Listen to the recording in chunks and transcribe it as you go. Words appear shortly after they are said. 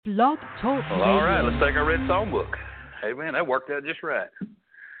Blog Talk Well, all right, let's take our red songbook. Hey, man, that worked out just right.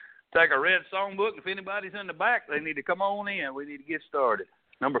 Take our red songbook. If anybody's in the back, they need to come on in. We need to get started.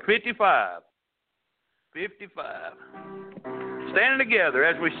 Number 55. 55. Standing together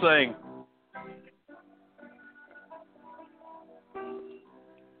as we sing.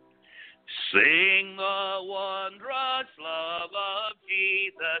 Sing the wondrous love of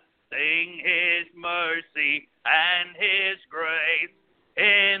Jesus. Sing His mercy and His grace.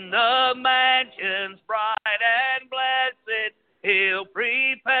 In the mansions bright and blessed, He'll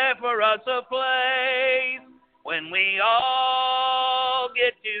prepare for us a place. When we all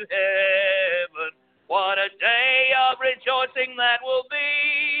get to heaven, what a day of rejoicing that will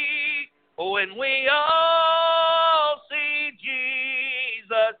be. When we all see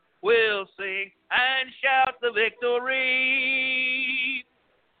Jesus, we'll sing and shout the victory.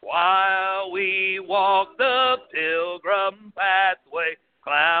 While we walk the pilgrim pathway,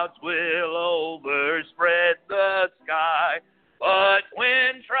 clouds will overspread the sky. But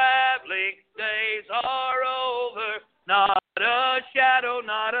when traveling days are over, not a shadow,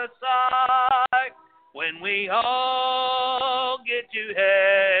 not a sigh. When we all get to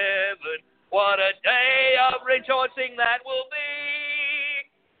heaven, what a day of rejoicing that will be.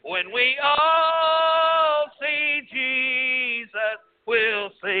 When we all see Jesus,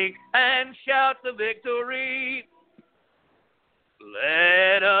 we'll sing and shout the victory.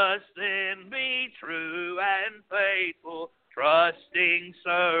 Let us then be true and faithful, trusting,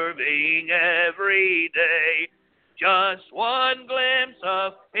 serving every day. Just one glimpse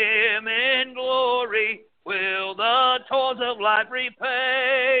of Him in glory will the toils of life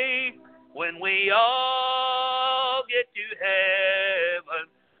repay. When we all get to heaven,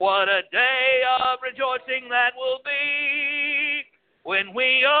 what a day of rejoicing that will be. When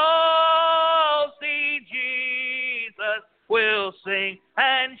we all see Jesus, we'll sing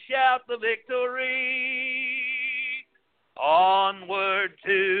and shout the victory. Onward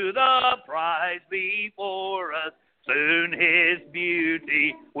to the prize before us, soon His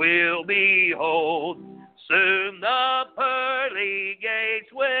beauty will behold. Soon the pearly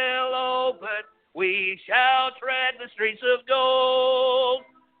gates will open, we shall tread the streets of gold.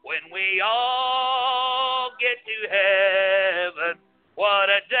 When we all get to heaven, what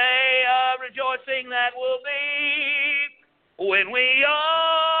a day of rejoicing that will be. When we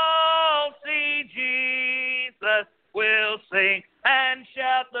all see Jesus, we'll sing and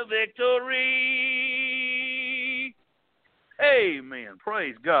shout the victory. Amen.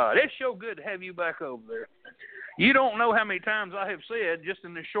 Praise God. It's so good to have you back over there. You don't know how many times I have said, just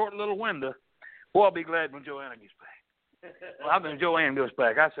in this short little window, boy, I'll be glad when Joanna gets back. Well, I mean, Joanne goes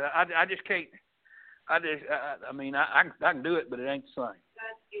back. I said, I just can't. I can do it, but it ain't the same.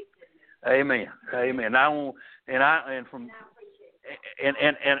 Amen. Amen.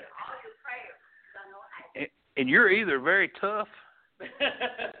 And you're either very tough,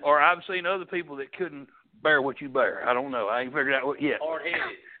 or I've seen other people that couldn't bear what you bear. I don't know. I ain't figured out what yet.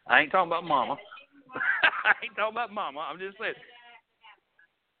 I ain't talking about Mama. I'm just saying.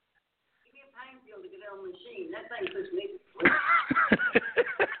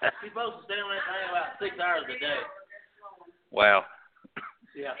 You're supposed to stay on that thing about 6 hours a day. Wow.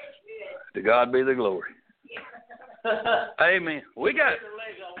 Yeah. To God be the glory. Amen. We got.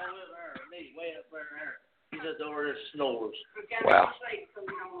 Way up there. He just over there snores. Wow.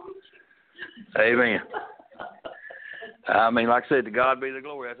 Amen. I mean, like I said, to God be the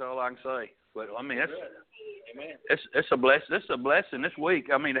glory. That's all I can say. But I mean, it's a blessing. It's a blessing this week.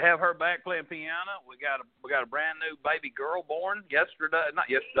 I mean, to have her back playing piano. We got a brand new baby girl born yesterday. Not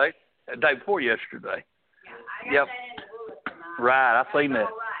yesterday. The day before yesterday. Yep. Right. I seen that.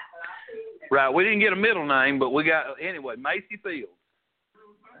 Right. We didn't get a middle name, but we got anyway. Macy Fields.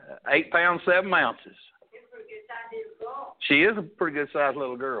 8 pounds 7 ounces. She is a pretty good sized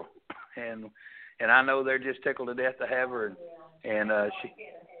little girl, and I know they're just tickled to death to have her, and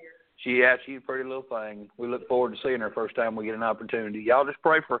she's a pretty little thing. We look forward to seeing her first time we get an opportunity. Y'all just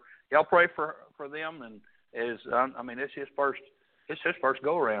pray for them, and it's his first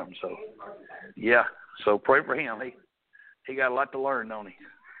go around. So yeah, so pray for him. He got a lot to learn, don't he?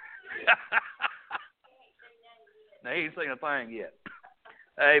 Now, he ain't seen a thing yet.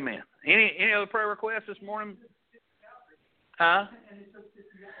 Amen. Any other prayer requests this morning? Huh?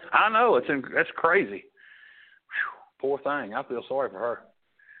 I know that's crazy. Whew, poor thing. I feel sorry for her.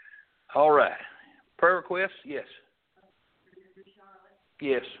 All right. Prayer requests? Yes.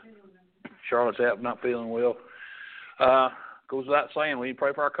 Yes. Charlotte's out, not feeling well. Goes without saying, we need to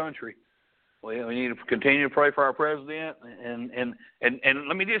pray for our country. We need to continue to pray for our president. And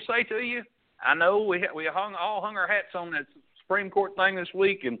let me just say to you, I know we all hung our hats on that Supreme Court thing this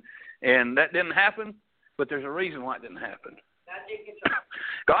week, and that didn't happen. But there's a reason why it didn't happen.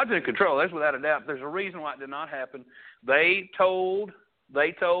 God's in control. That's without a doubt. There's a reason why it did not happen. They told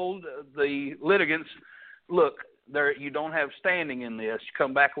the litigants, look, you don't have standing in this.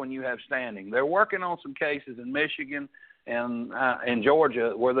 Come back when you have standing. They're working on some cases in Michigan and in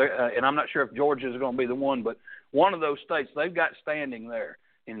Georgia, where they and I'm not sure if Georgia is going to be the one, but one of those states, they've got standing there.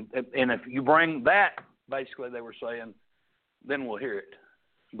 And if you bring that, basically they were saying, then we'll hear it.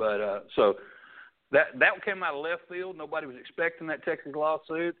 But so that came out of left field. Nobody was expecting that Texas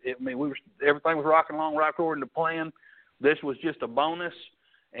lawsuit. Everything was rocking along right according to plan. This was just a bonus,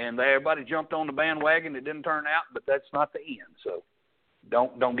 and everybody jumped on the bandwagon. It didn't turn out, but that's not the end. So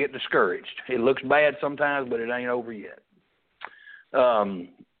don't get discouraged. It looks bad sometimes, but it ain't over yet.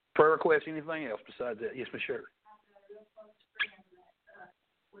 Prayer request, anything else besides that? Yes, Miss Shirley.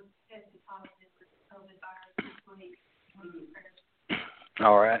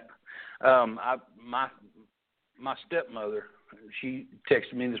 All right. My stepmother, she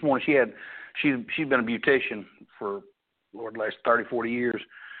texted me this morning. She's been a beautician for the last 30, 40 years,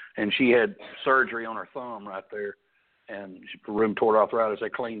 and she had surgery on her thumb right there, and rheumatoid arthritis. They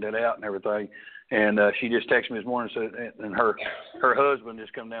cleaned it out and everything. And she just texted me this morning, and her husband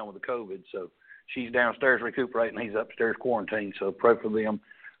just come down with the COVID, so she's downstairs recuperating. He's upstairs quarantined. So pray for them.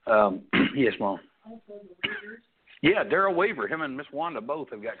 Yes, Mom. Yeah, Daryl Weaver, him and Miss Wanda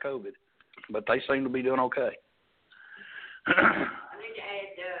both have got COVID, but they seem to be doing okay. I need to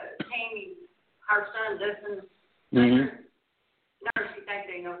add Tammy, her son Dustin. Nurse, he thinks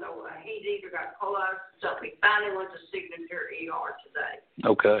they don't know. He's either got colitis or something. He finally went to Signature ER today.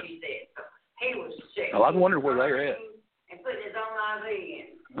 Okay. She said. So he was sick. Oh, I was wondering where they're at. And putting his own IV in.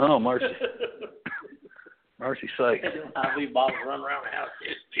 Oh, mercy. Mercy sake. IV bottles run around the house.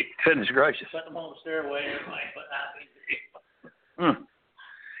 Goodness gracious. Put them on the stairway and everything. Put IV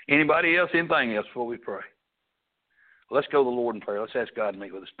in. Anybody else? Anything else before we pray? Let's go to the Lord in prayer. Let's ask God to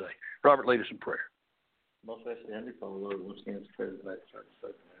meet with us today. Robert, lead us in prayer. Most especially, Henry, Father, Lord, once again, it's prayer that makes our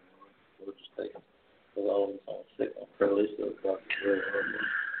disciples, Lord, just take them to all the on sick, on prayer list, Lord, God, very hard, Lord.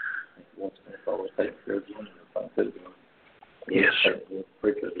 Once again, Father, take care of them, and find food, Lord. Yes, sir.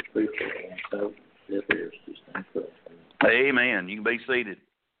 Preacher, the preacher, and so, if there's just thank you. Amen. You can be seated.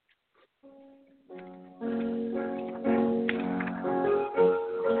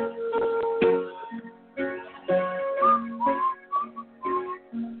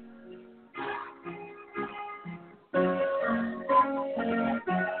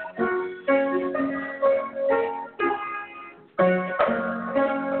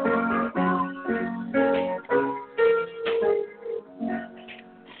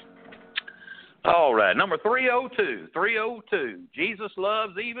 All right, number 302, Jesus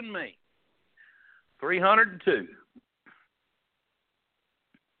loves even me. 302.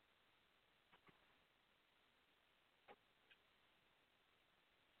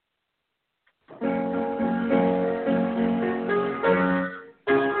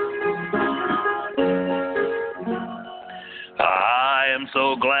 I am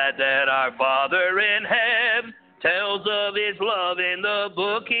so glad that our Father in heaven tells of his love in the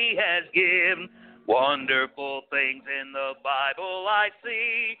book he has given. Wonderful things in the Bible I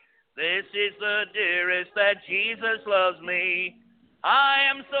see. This is the dearest that Jesus loves me. I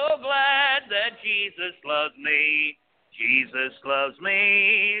am so glad that Jesus loves me. Jesus loves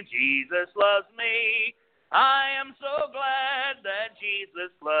me. Jesus loves me. I am so glad that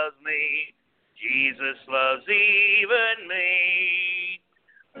Jesus loves me. Jesus loves even me.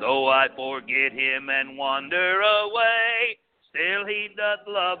 Though I forget him and wander away, still he doth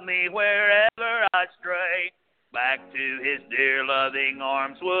love me wherever I stray. Back to his dear loving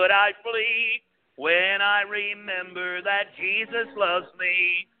arms would I flee, when I remember that Jesus loves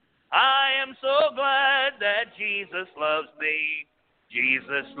me. I am so glad that Jesus loves me.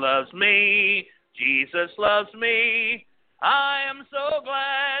 Jesus loves me. Jesus loves me. I am so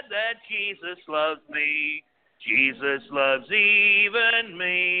glad that Jesus loves me. Jesus loves even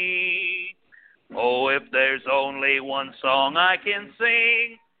me. Oh, if there's only one song I can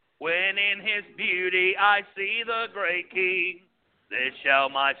sing, when in his beauty I see the great King, this shall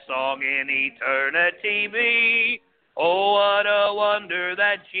my song in eternity be. Oh, what a wonder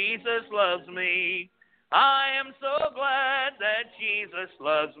that Jesus loves me. I am so glad that Jesus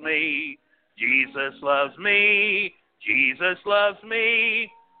loves me. Jesus loves me. Jesus loves me.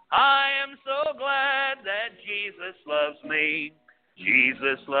 I am so glad that Jesus loves me.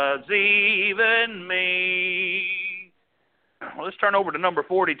 Jesus loves even me. Well, let's turn over to number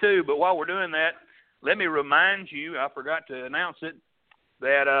 42, but while we're doing that, let me remind you, I forgot to announce it,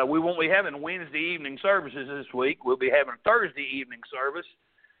 that we won't be having Wednesday evening services this week. We'll be having a Thursday evening service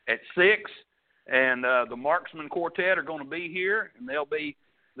at 6, and the Marksman Quartet are going to be here, and they'll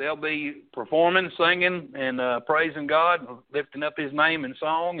be performing, singing, and praising God, lifting up His name in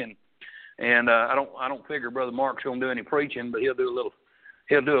song. And I don't figure Brother Mark's going to do any preaching, but he'll do a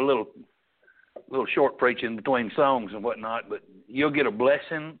little short preaching between songs and whatnot. But you'll get a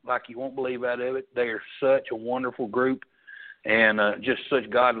blessing like you won't believe out of it. They are such a wonderful group, and just such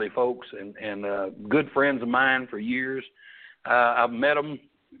godly folks, and good friends of mine for years. I've met them,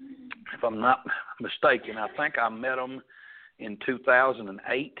 if I'm not mistaken, I think I met them in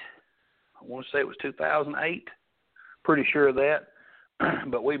 2008. I want to say it was 2008. Pretty sure of that.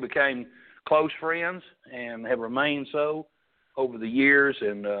 But we became close friends and have remained so over the years.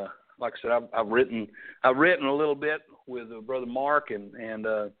 And like I said, I've written a little bit with Brother Mark, and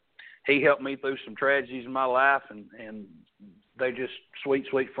he helped me through some tragedies in my life, and they're just sweet,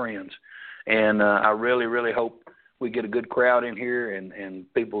 sweet friends. And I really, really hope we get a good crowd in here and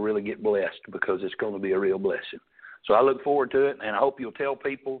people really get blessed, because it's going to be a real blessing. So I look forward to it, and I hope you'll tell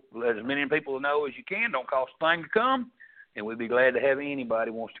people, let as many people know as you can. Don't cost a thing to come, and we'd be glad to have anybody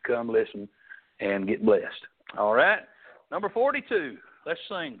who wants to come listen and get blessed. All right, number 42. Let's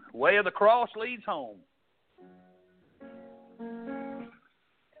sing "Way of the Cross Leads Home."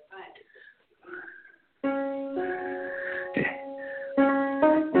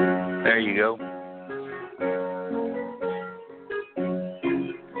 There you go.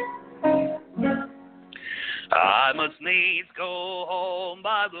 I must needs go home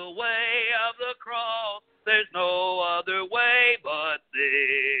by the way of the cross. There's no other way but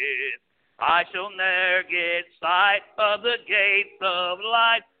this. I shall ne'er get sight of the gates of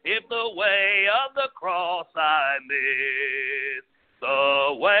light if the way of the cross I miss.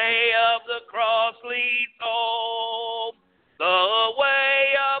 The way of the cross leads home. The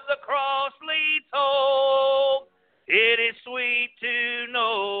way of the cross leads home. It is sweet to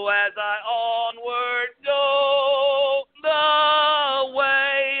know as I onward go. The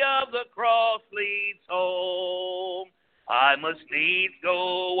way of the cross leads home. I must needs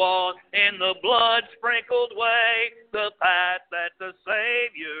go on in the blood-sprinkled way, the path that the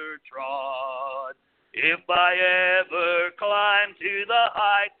Savior trod. If I ever climb to the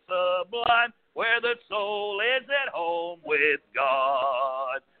heights sublime, where the soul is at home with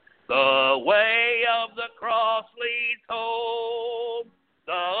God, the way of the cross leads home.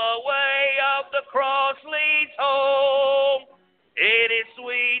 The way of the cross leads home. It is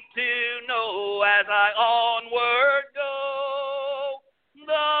sweet to know as I onward go.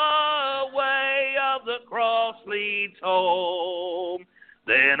 The way of the cross leads home.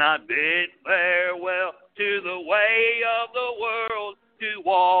 Then I bid farewell to the way of the world, to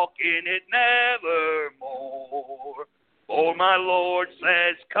walk in it nevermore. For my Lord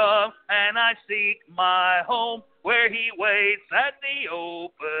says, come, and I seek my home, where He waits at the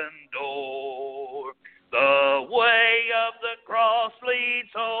open door. The way of the cross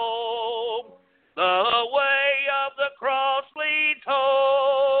leads home. The way of the cross leads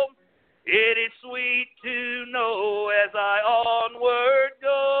home. It is sweet to know as I onward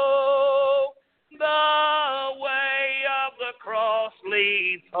go. The way of the cross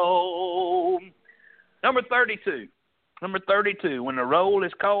leads home. Number 32. Number 32. When the roll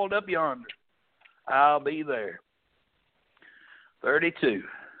is called up yonder, I'll be there. 32.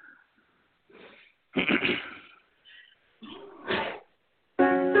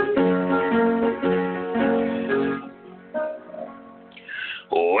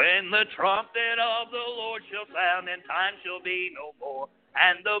 When the trumpet of the Lord shall sound, and time shall be no more,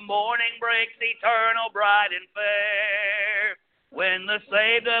 and the morning breaks eternal, bright and fair. When the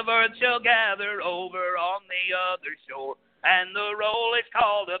saved of earth shall gather over on the other shore, and the roll is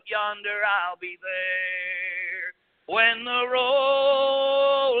called up yonder, I'll be there. When the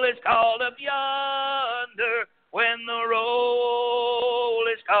roll is called up yonder, when the roll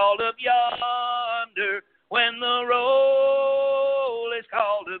is called up yonder, when the roll is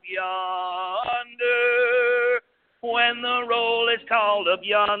called up yonder, when the roll is called up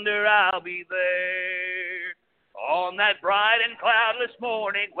yonder, I'll be there. On that bright and cloudless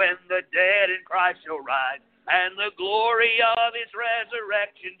morning, when the dead in Christ shall rise, and the glory of His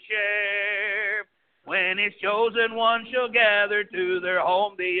resurrection share, when His chosen ones shall gather to their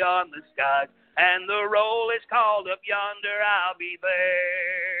home beyond the skies, and the roll is called up yonder, I'll be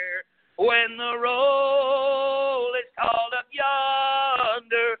there. When the roll is called up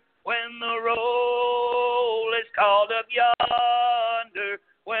yonder, when the roll is called up yonder,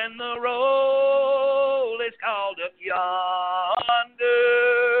 when the roll is called up yonder,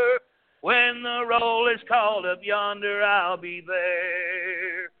 when the roll is called up yonder, I'll be there.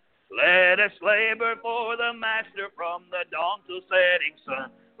 Let us labor for the Master from the dawn till setting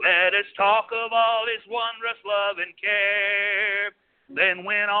sun. Let us talk of all His wondrous love and care. Then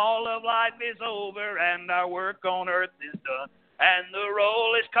when all of life is over and our work on earth is done, and the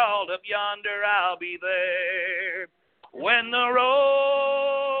roll is called up yonder, I'll be there. When the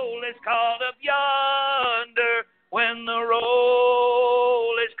roll is called up yonder, when the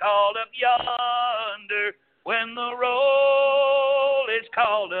roll is called up yonder, when the roll is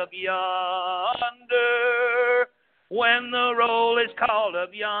called up yonder, when the roll is called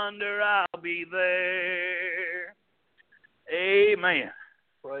up yonder, I'll be there. Amen.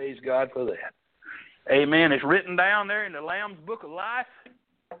 Praise God for that. Amen. It's written down there in the Lamb's Book of Life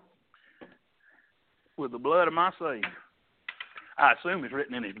with the blood of my Savior. I assume it's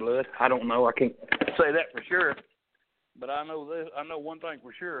written in His blood. I don't know. I can't say that for sure. But I know this. I know one thing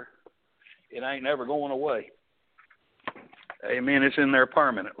for sure. It ain't never going away. Amen. It's in there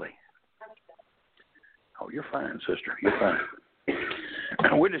permanently. Oh, you're fine, sister. You're fine.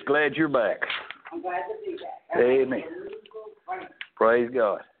 We're just glad you're back. I'm glad to be back. Amen. Praise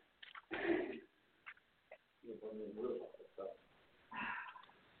God.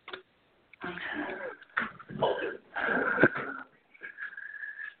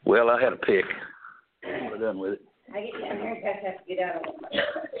 Well, I had a pick. We're done with it. I get down there and have to get out of it.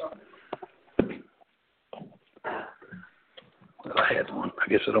 Well, I had one. I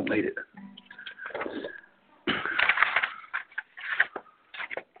guess I don't need it.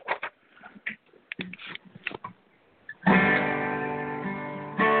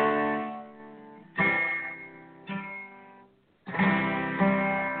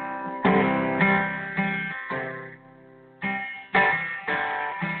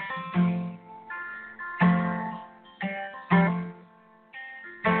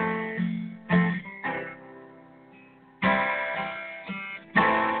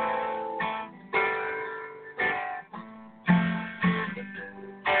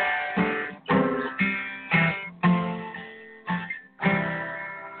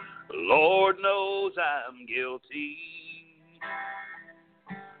 Lord knows I'm guilty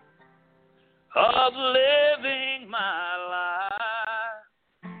of living my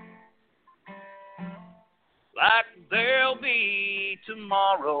life like there'll be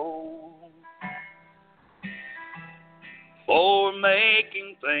tomorrow, for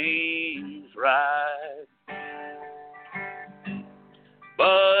making things right.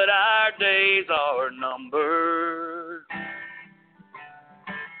 But our days are numbered,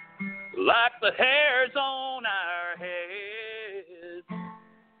 like the hairs on our heads.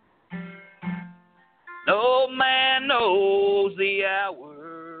 No man knows the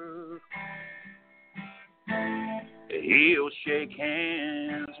hour he'll shake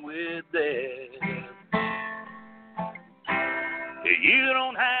hands with death. You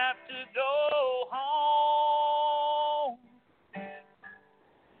don't have to go home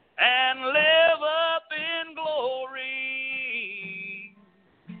and live up in glory,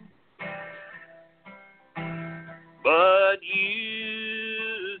 but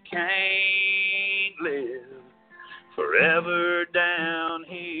you can't live forever down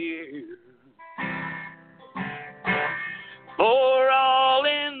here. For all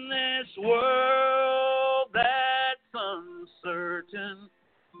in this world that's uncertain,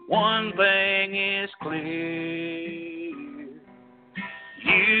 one thing is clear: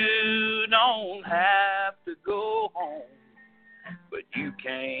 you don't have to go home, but you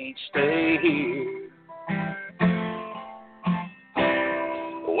can't stay here.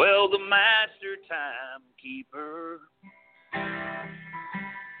 Well, the master timekeeper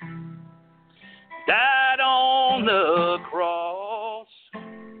died on the cross,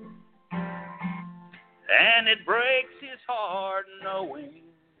 and it breaks his heart knowing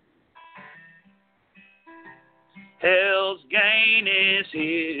hell's gain is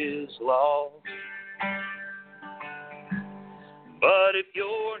his loss. But if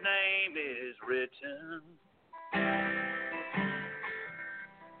your name is written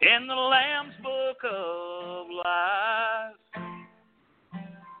in the Lamb's Book of Life,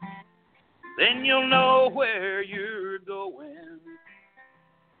 then you'll know where you're going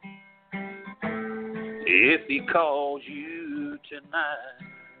if he calls you tonight.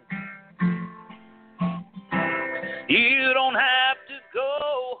 You don't have to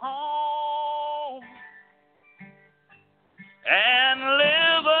go home and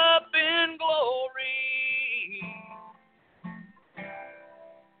live up in glory,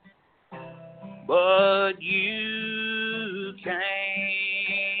 but you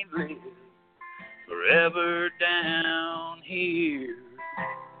can't live forever down here.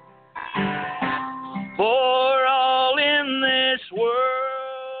 For all in this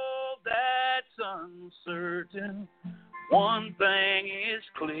world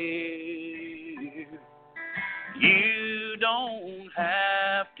here. You don't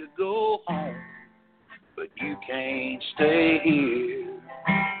have to go home, but you can't stay here.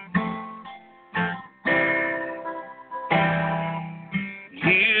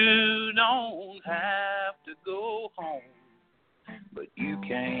 You don't have to go home, but you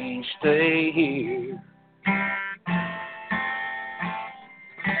can't stay here.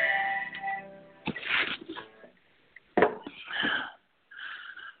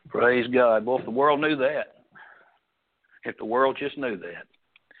 Praise God. Well, if the world knew that, if the world just knew that,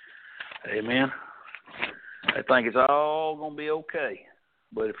 amen, I think it's all going to be okay.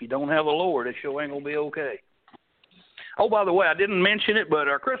 But if you don't have the Lord, it sure ain't going to be okay. Oh, by the way, I didn't mention it, but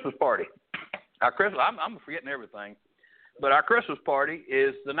our Christmas party. I'm forgetting everything. But our Christmas party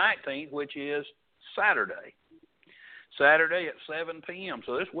is the 19th, which is Saturday. Saturday at 7 p.m.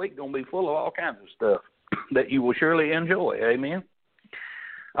 So this week going to be full of all kinds of stuff that you will surely enjoy. Amen.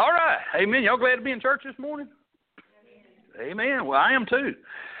 All right. Amen. Y'all glad to be in church this morning? Amen. Well, I am too.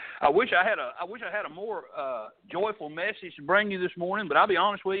 I wish I had a more joyful message to bring you this morning, but I'll be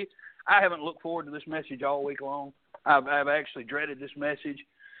honest with you, I haven't looked forward to this message all week long. I've actually dreaded this message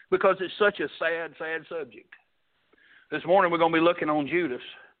because it's such a sad, sad subject. This morning we're going to be looking on Judas.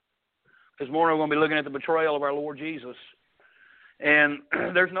 This morning we're going to be looking at the betrayal of our Lord Jesus. And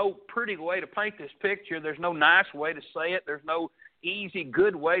there's no pretty way to paint this picture. There's no nice way to say it. There's no easy,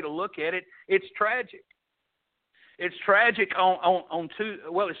 good way to look at it. It's tragic. It's tragic on two.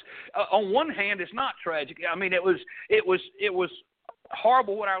 Well, it's on one hand, it's not tragic. I mean, it was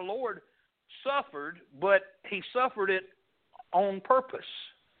horrible what our Lord suffered, but He suffered it on purpose.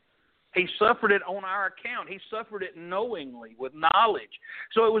 He suffered it on our account. He suffered it knowingly, with knowledge.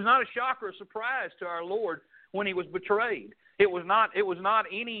 So it was not a shock or a surprise to our Lord when He was betrayed. It was not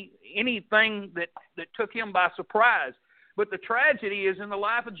anything that took Him by surprise. But the tragedy is in the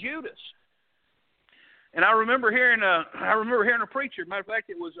life of Judas. And I remember hearing a preacher. Matter of fact,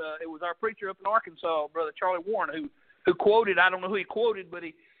 it was our preacher up in Arkansas, Brother Charlie Warren, who quoted. I don't know who he quoted, but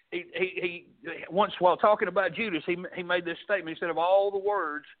he once while talking about Judas, he made this statement. He said, of all the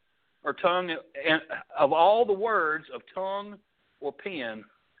words of tongue or pen,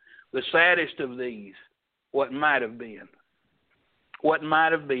 the saddest of these, what might have been. What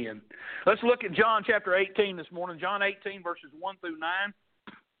might have been. Let's look at John chapter 18 this morning. John 18 verses 1 through 9.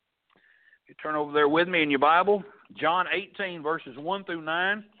 You turn over there with me in your Bible, John 18 verses 1 through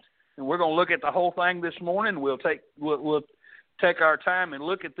 9, and we're going to look at the whole thing this morning. We'll take our time and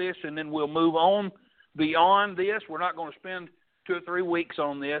look at this, and then we'll move on beyond this. We're not going to spend 2 or 3 weeks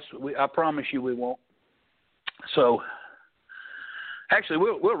on this. I promise you we won't. So, actually,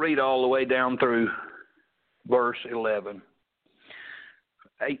 we'll read all the way down through verse 11.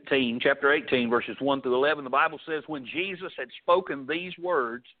 Chapter 18, verses 1 through 11. The Bible says, when Jesus had spoken these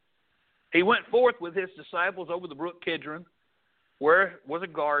words, He went forth with His disciples over the brook Kidron, where was a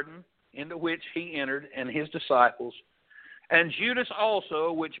garden, into which He entered, and His disciples. And Judas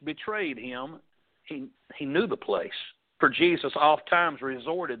also, which betrayed Him, he knew the place, for Jesus oft times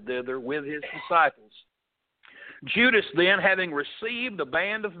resorted thither with His disciples. Judas then, having received a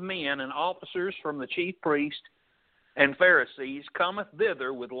band of men and officers from the chief priests and Pharisees, cometh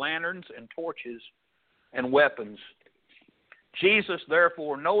thither with lanterns and torches and weapons. Jesus,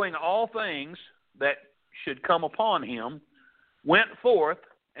 therefore, knowing all things that should come upon Him, went forth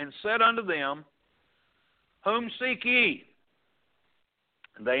and said unto them, Whom seek ye?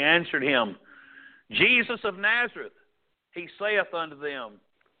 And they answered Him, Jesus of Nazareth. He saith unto them,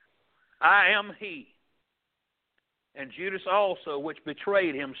 I am He. And Judas also, which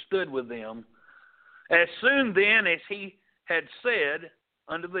betrayed Him, stood with them. As soon then as He had said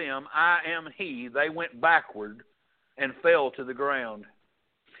unto them, I am He, they went backward and fell to the ground.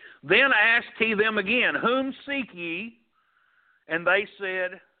 Then asked He them again, Whom seek ye? And they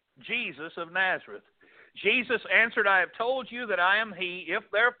said, Jesus of Nazareth. Jesus answered, I have told you that I am He. If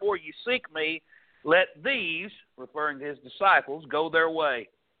therefore ye seek me, let these, referring to His disciples, go their way,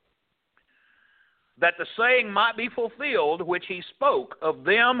 that the saying might be fulfilled which He spoke, of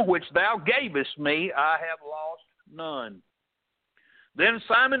them which thou gavest me, I have lost none. Then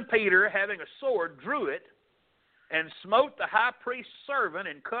Simon Peter, having a sword, drew it, and smote the high priest's servant,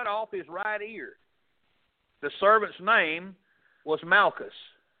 and cut off his right ear. The servant's name was Malchus.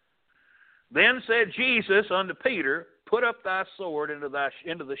 Then said Jesus unto Peter, Put up thy sword into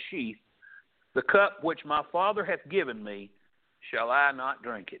the sheath. The cup which my Father hath given me, shall I not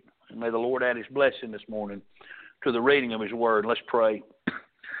drink it? And may the Lord add His blessing this morning to the reading of His word. Let's pray.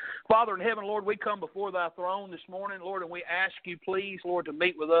 Father in heaven, Lord, we come before Thy throne this morning, Lord, and we ask You, please, Lord, to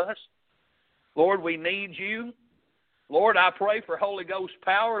meet with us. Lord, we need You. Lord, I pray for Holy Ghost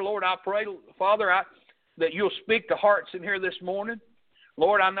power. Lord, I pray, Father, that you'll speak to hearts in here this morning.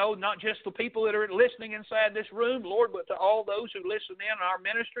 Lord, I know not just the people that are listening inside this room, Lord, but to all those who listen in our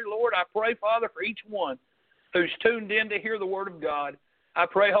ministry. Lord, I pray, Father, for each one who's tuned in to hear the Word of God. I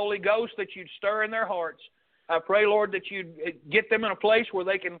pray, Holy Ghost, that you'd stir in their hearts. I pray, Lord, that you'd get them in a place where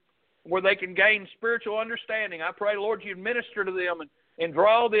they can gain spiritual understanding. I pray, Lord, you'd minister to them and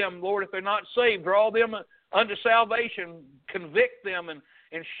draw them, Lord, if they're not saved, draw them unto salvation, convict them and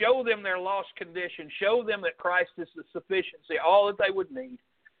show them their lost condition, show them that Christ is the sufficiency, all that they would need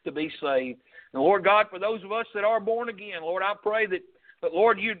to be saved. And Lord God, for those of us that are born again, Lord, I pray that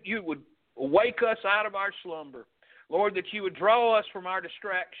Lord, you would wake us out of our slumber. Lord, that you would draw us from our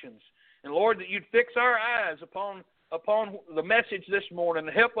distractions. And Lord, that you'd fix our eyes upon the message this morning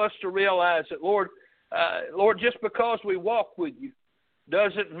and help us to realize that, Lord, just because we walk with you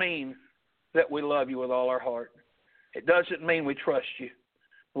doesn't mean that we love you with all our heart. It doesn't mean we trust you.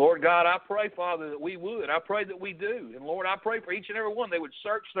 Lord God, I pray, Father, that we would. I pray that we do. And Lord, I pray for each and every one, they would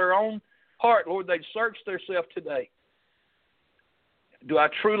search their own heart. Lord, they'd search themselves today. Do I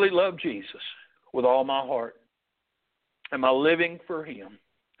truly love Jesus with all my heart? Am I living for him?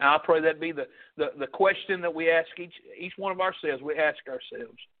 And I pray that be the question that we ask each one of ourselves, we ask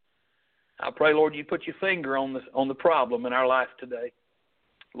ourselves. I pray, Lord, you put your finger on the problem in our life today.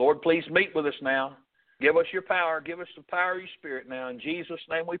 Lord, please meet with us now. Give us your power. Give us the power of your Spirit now. In Jesus'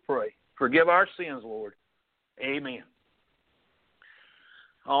 name we pray. Forgive our sins, Lord. Amen.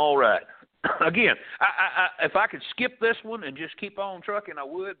 All right. Again, if I could skip this one and just keep on trucking, I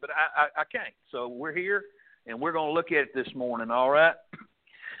would, but I can't. So we're here, and we're going to look at it this morning, all right?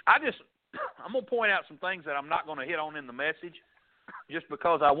 I'm going to point out some things that I'm not going to hit on in the message just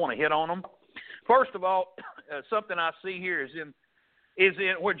because I want to hit on them. First of all, something I see here is in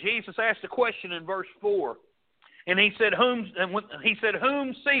where Jesus asked a question in verse 4. And he said,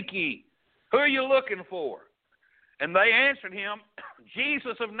 whom seek ye? Who are you looking for? And they answered him,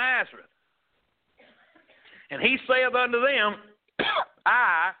 Jesus of Nazareth. And he saith unto them,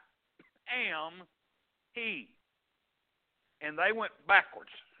 I am he. And they went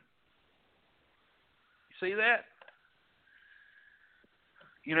backwards. You see that?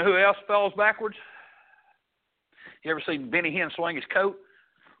 You know who else falls backwards? You ever seen Benny Hinn swing his coat?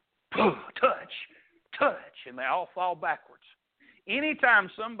 Touch, and they all fall backwards. Anytime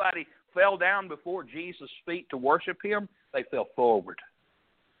somebody fell down before Jesus' feet to worship him, they fell forward.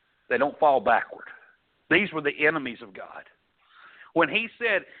 They don't fall backward. These were the enemies of God. When he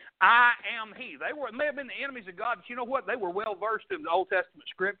said, I am he, they may have been the enemies of God, but you know what? They were well versed in the Old Testament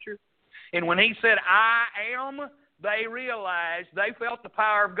Scripture. And when he said, I am, they realized, they felt the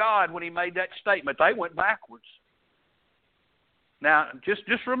power of God when he made that statement. They went backwards. Now,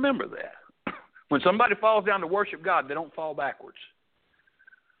 just remember that. When somebody falls down to worship God, they don't fall backwards.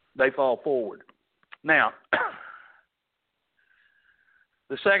 They fall forward. Now,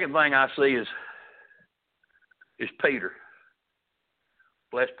 the second thing I see is Peter.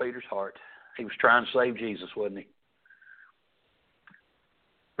 Bless Peter's heart. He was trying to save Jesus, wasn't he?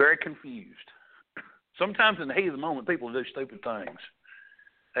 Very confused. Sometimes in the heat of the moment, people do stupid things.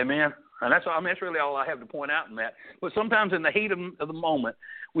 Amen? And that's really all I have to point out in that. But sometimes in the heat of the moment,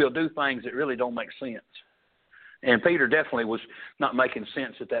 we'll do things that really don't make sense. And Peter definitely was not making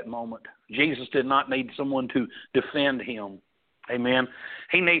sense at that moment. Jesus did not need someone to defend him. Amen?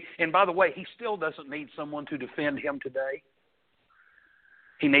 And by the way, he still doesn't need someone to defend him today.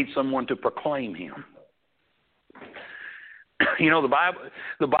 He needs someone to proclaim him. You know,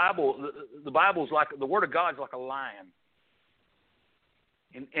 the Bible's like, the Word of God's like a lion.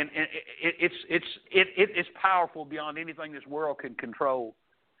 And it's powerful beyond anything this world can control.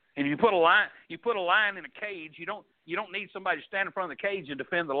 And you put a lion in a cage, you don't need somebody to stand in front of the cage and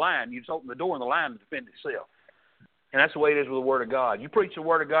defend the lion. You just open the door and the lion will defend itself. And that's the way it is with the Word of God. You preach the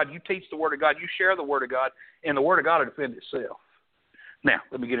Word of God, you teach the Word of God, you share the Word of God, and the Word of God will defend itself. Now,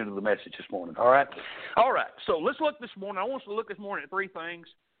 let me get into the message this morning, all right? All right, so let's look this morning. I want us to look this morning at three things.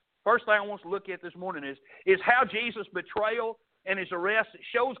 First thing I want us to look at this morning is how Jesus' betrayal and his arrest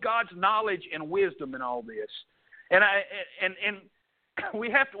shows God's knowledge and wisdom in all this. And we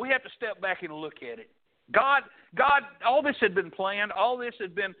have to step back and look at it. God, all this had been planned. All this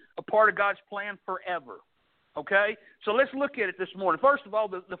had been a part of God's plan forever. Okay? So let's look at it this morning. First of all,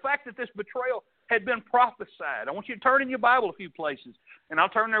 the fact that this betrayal had been prophesied. I want you to turn in your Bible a few places, and I'll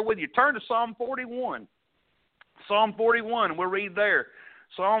turn there with you. Turn to Psalm 41. Psalm 41, we'll read there.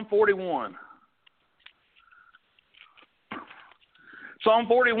 Psalm 41. Psalm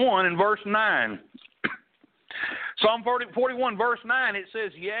 41 in verse 9. Psalm 41 verse 9, it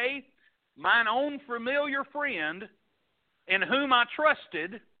says, Yea, mine own familiar friend in whom I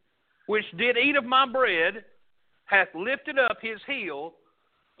trusted, which did eat of my bread, hath lifted up his heel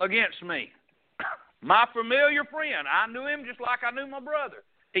against me. My familiar friend, I knew him just like I knew my brother.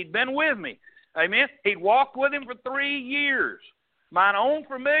 He'd been with me. Amen. He'd walked with him for 3 years. Mine own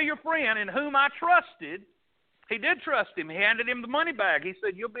familiar friend in whom I trusted, he did trust him. He handed him the money bag. He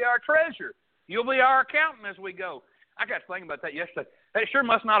said, you'll be our treasurer. You'll be our accountant as we go. I got to think about that yesterday. That sure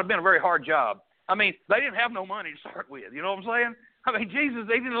must not have been a very hard job. I mean, they didn't have no money to start with. You know what I'm saying? I mean, Jesus,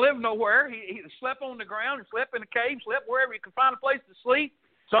 he didn't live nowhere. He slept on the ground, he slept in a cave, slept wherever he could find a place to sleep.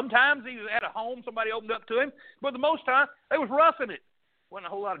 Sometimes he was at a home, somebody opened up to him. But the most time, they was roughing it. Wasn't a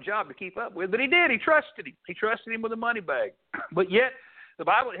whole lot of job to keep up with. But he did. He trusted him. He trusted him with a money bag. But yet, the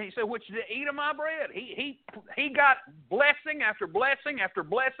Bible, he said, which did eat of my bread. He got blessing after blessing after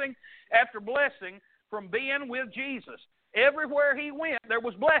blessing after blessing from being with Jesus. Everywhere he went, there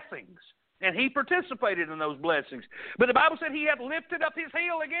was blessings. And he participated in those blessings. But the Bible said he had lifted up his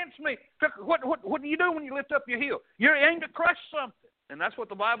heel against me. What do you do when you lift up your heel? You're aimed to crush something. And that's what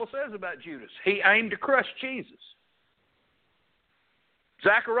the Bible says about Judas. He aimed to crush Jesus.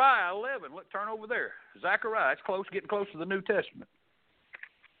 Zechariah 11. Look, turn over there. Zechariah. It's close, getting close to the New Testament.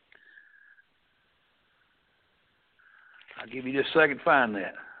 I'll give you just a second to find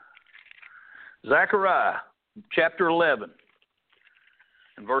that. Zechariah chapter 11.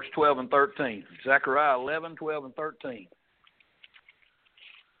 And verse 12 and 13. Zechariah 11, 12, and 13.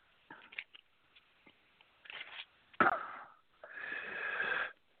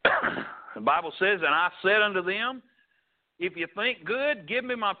 The Bible says, and I said unto them, if you think good, give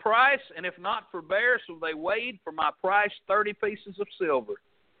me my price, and if not, forbear. So they weighed for my price 30 pieces of silver.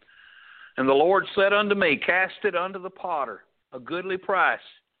 And the Lord said unto me, cast it unto the potter, a goodly price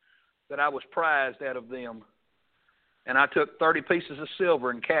that I was prized out of them. And I took 30 pieces of silver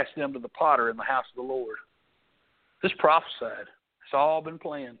and cast them to the potter in the house of the Lord. This prophesied. It's all been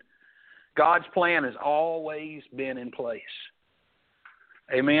planned. God's plan has always been in place.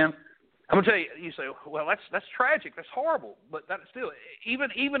 Amen. I'm going to tell you, you say, well, that's tragic. That's horrible. But that still,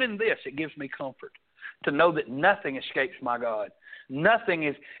 even in this, it gives me comfort to know that nothing escapes my God.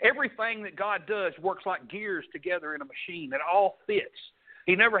 Everything that God does works like gears together in a machine. It all fits.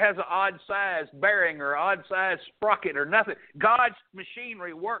 He never has an odd size bearing or odd size sprocket or nothing. God's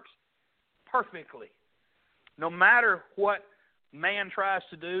machinery works perfectly. No matter what man tries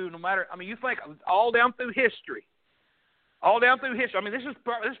to do, you think all down through history. All down through history. I mean, this is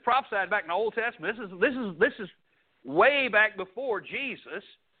prophesied back in the Old Testament. This is way back before Jesus,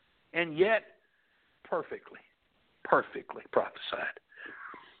 and yet perfectly prophesied.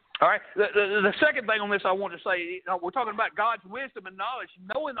 All right. The second thing on this I want to say, we're talking about God's wisdom and knowledge,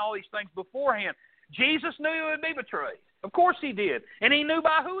 knowing all these things beforehand. Jesus knew he would be betrayed. Of course he did. And he knew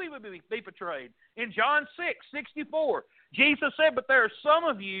by who he would be betrayed. In John 6:64, Jesus said, but there are some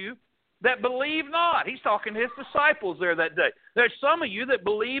of you that believe not. He's talking to his disciples there that day. There's some of you that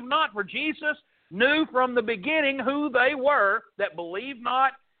believe not, for Jesus knew from the beginning who they were that believed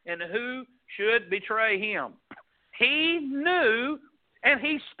not and who should betray him. He knew, and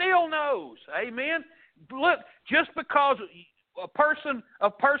he still knows. Amen. Look, just because a person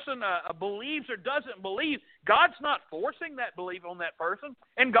believes or doesn't believe, God's not forcing that belief on that person,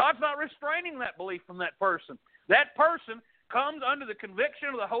 and God's not restraining that belief from that person. That person comes under the conviction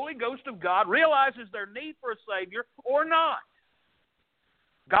of the Holy Ghost of God, realizes their need for a Savior or not.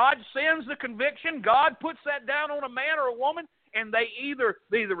 God sends the conviction. God puts that down on a man or a woman, and they either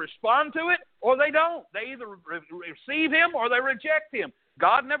respond to it or they don't. They either receive him or they reject him.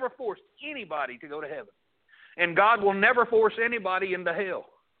 God never forced anybody to go to heaven. And God will never force anybody into hell.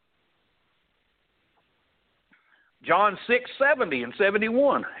 John 6:70 and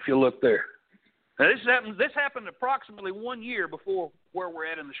 71, if you look there. Now this happened approximately 1 year before where we're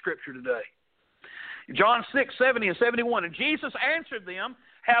at in the Scripture today. John 6:70 and 71. And Jesus answered them,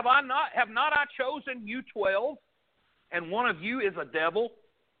 Have not I chosen you 12, and one of you is a devil?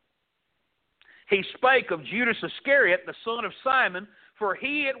 He spake of Judas Iscariot, the son of Simon, for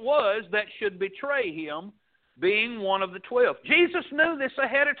he it was that should betray him, being one of the 12. Jesus knew this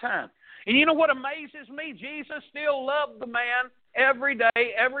ahead of time. And you know what amazes me? Jesus still loved the man every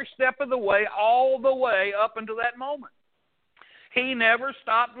day, every step of the way, all the way up until that moment. He never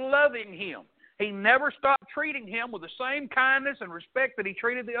stopped loving him. He never stopped treating him with the same kindness and respect that he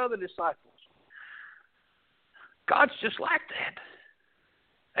treated the other disciples. God's just like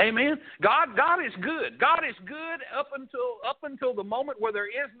that. Amen. God is good. God is good up until the moment where there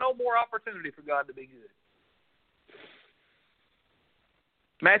is no more opportunity for God to be good.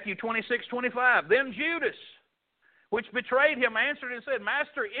 Matthew 26:25. Then Judas, which betrayed him, answered and said,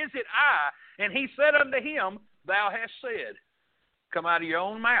 Master, is it I? And he said unto him, thou hast said come out of your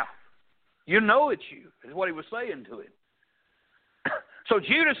own mouth. You know it's you, is what he was saying to him. So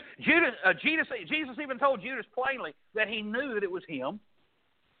Jesus even told Judas plainly that he knew that it was him.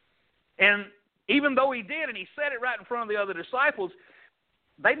 And even though he did, and he said it right in front of the other disciples,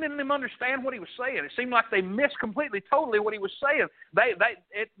 they didn't even understand what he was saying. It seemed like they missed completely, totally what he was saying.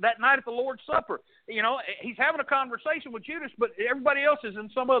 That night at the Lord's Supper, he's having a conversation with Judas, but everybody else is in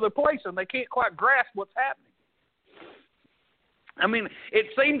some other place, and they can't quite grasp what's happening. I mean, it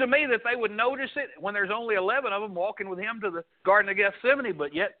seemed to me that they would notice it when there's only 11 of them walking with him to the Garden of Gethsemane,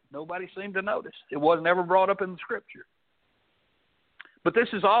 but yet nobody seemed to notice. It wasn't ever brought up in the Scripture. But this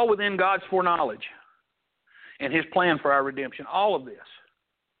is all within God's foreknowledge and his plan for our redemption, all of this.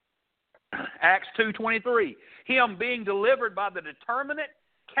 Acts 2:23, him being delivered by the determinate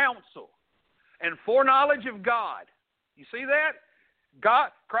counsel and foreknowledge of God. You see that?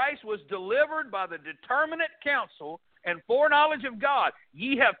 Christ was delivered by the determinate counsel and foreknowledge of God.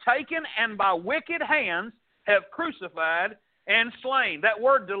 Ye have taken and by wicked hands have crucified and slain. That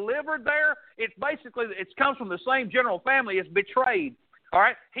word delivered there, it comes from the same general family as betrayed. All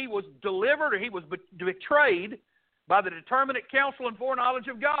right? He was delivered, or he was betrayed by the determinate counsel and foreknowledge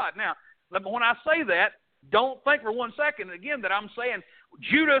of God. Now, when I say that, don't think for 1 second, again, that I'm saying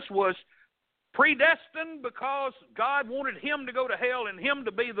Judas was predestined because God wanted him to go to hell and him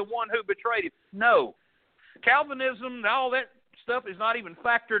to be the one who betrayed him. No. Calvinism and all that stuff is not even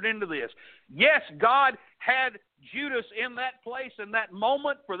factored into this. Yes, God had Judas in that place in that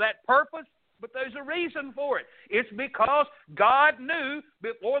moment for that purpose, but there's a reason for it. It's because God knew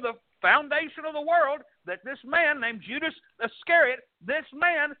before the foundation of the world that this man named Judas Iscariot, this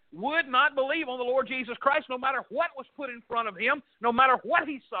man would not believe on the Lord Jesus Christ no matter what was put in front of him, no matter what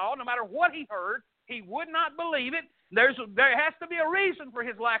he saw, no matter what he heard. He would not believe it. There has to be a reason for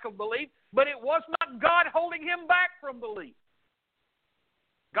his lack of belief, but it was not God holding him back from belief.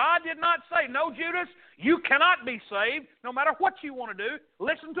 God did not say, no, Judas, you cannot be saved no matter what you want to do.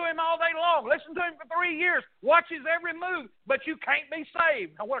 Listen to him all day long. Listen to him for 3 years. Watch his every move, but you can't be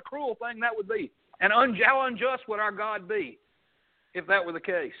saved. Now, what a cruel thing that would be. And how unjust would our God be if that were the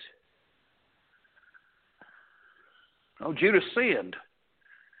case? Oh, Judas sinned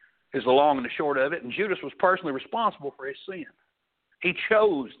is the long and the short of it, and Judas was personally responsible for his sin. He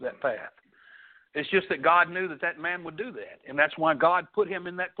chose that path. It's just that God knew that man would do that, and that's why God put him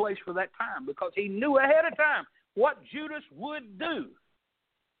in that place for that time, because he knew ahead of time what Judas would do.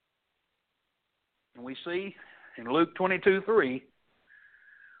 And we see in Luke 22:3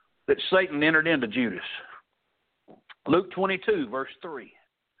 that Satan entered into Judas. Luke 22, verse 3.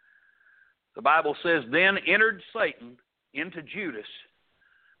 The Bible says, then entered Satan into Judas,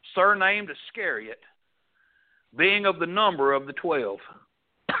 surnamed Iscariot, being of the number of the 12.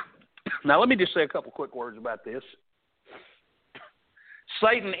 Now, let me just say a couple quick words about this.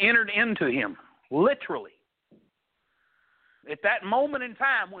 Satan entered into him, literally. At that moment in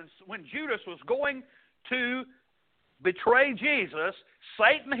time when Judas was going to betray Jesus,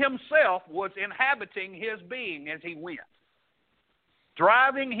 Satan himself was inhabiting his being as he went,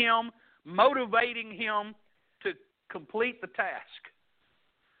 driving him, motivating him to complete the task.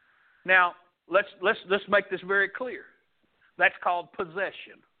 Now, let's make this very clear. That's called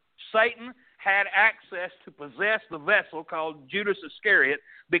possession. Satan had access to possess the vessel called Judas Iscariot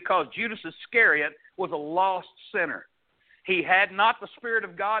because Judas Iscariot was a lost sinner. He had not the Spirit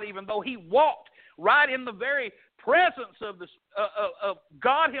of God, even though he walked right in the very presence of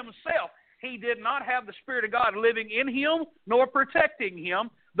God himself. He did not have the Spirit of God living in him nor protecting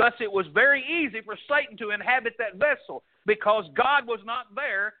him. Thus, it was very easy for Satan to inhabit that vessel because God was not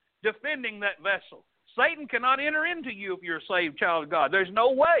there defending that vessel. Satan cannot enter into you if you're a saved child of God. There's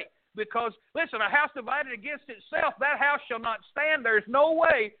no way. Because, listen, a house divided against itself, that house shall not stand. There's no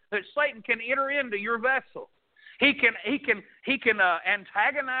way that Satan can enter into your vessel. He can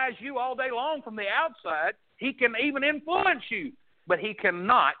antagonize you all day long from the outside. He can even influence you. But he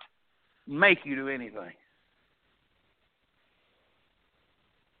cannot make you do anything.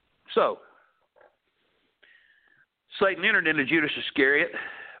 So, Satan entered into Judas Iscariot.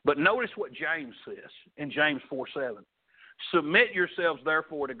 But notice what James says in James 4:7. Submit yourselves,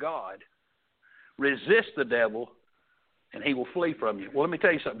 therefore, to God. Resist the devil, and he will flee from you. Well, let me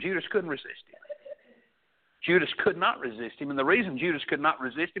tell you something. Judas couldn't resist him. Judas could not resist him. And the reason Judas could not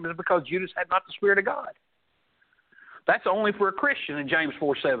resist him is because Judas had not the Spirit of God. That's only for a Christian in James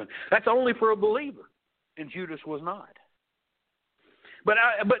 4:7. That's only for a believer. And Judas was not. But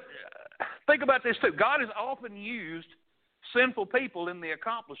think about this too. God has often used sinful people in the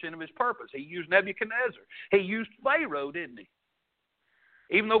accomplishing of his purpose. He used Nebuchadnezzar. He used Pharaoh, didn't he?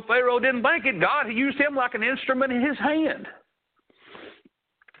 Even though Pharaoh didn't think it, God used him like an instrument in his hand.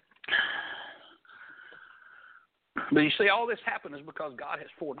 But you see, all this happened is because God has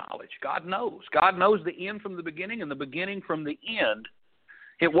foreknowledge. God knows. God knows the end from the beginning and the beginning from the end.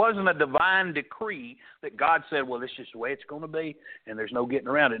 It wasn't a divine decree that God said, well, this is just the way it's going to be, and there's no getting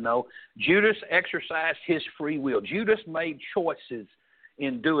around it. No, Judas exercised his free will. Judas made choices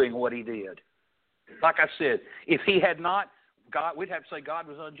in doing what he did. Like I said, if he had not, God, we'd have to say God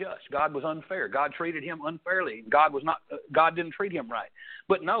was unjust. God was unfair. God treated him unfairly. God didn't treat him right.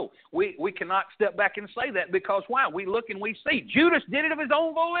 But no, we cannot step back and say that, because why? We look and we see Judas did it of his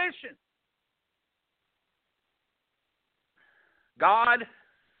own volition. God,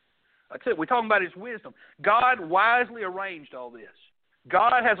 that's it. We're talking about his wisdom. God wisely arranged all this.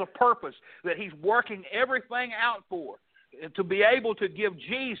 God has a purpose that he's working everything out for, to be able to give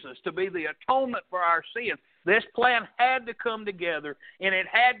Jesus to be the atonement for our sins. This plan had to come together, and it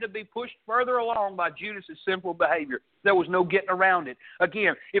had to be pushed further along by Judas' sinful behavior. There was no getting around it.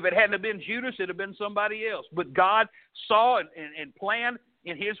 Again, if it hadn't have been Judas, it would have been somebody else. But God saw and planned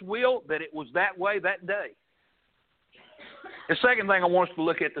in his will that it was that way that day. The second thing I want us to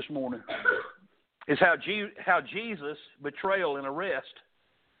look at this morning is how Jesus' betrayal and arrest,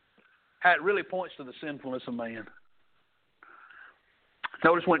 how it really points to the sinfulness of man.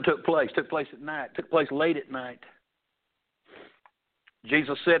 Notice when it took place. It took place at night. It took place late at night.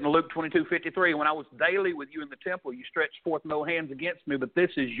 Jesus said in Luke 22:53, when I was daily with you in the temple, you stretched forth no hands against me, but this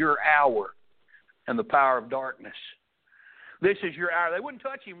is your hour and the power of darkness. This is your hour. They wouldn't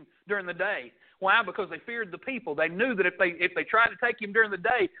touch him during the day. Why? Because they feared the people. They knew that if they tried to take him during the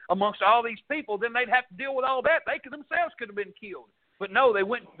day amongst all these people, then they'd have to deal with all that. They themselves could have been killed. But no, they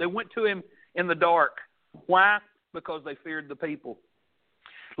went to him in the dark. Why? Because they feared the people.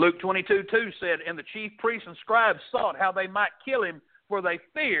 Luke 22:2 said, and the chief priests and scribes sought how they might kill him, for they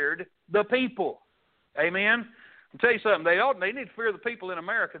feared the people. Amen? I'll tell you something. They need to fear the people in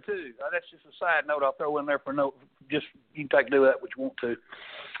America too. That's just a side note I'll throw in there for no. Just you can do that what you want to.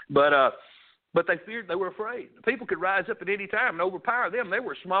 But they feared. They were afraid. The people could rise up at any time and overpower them. They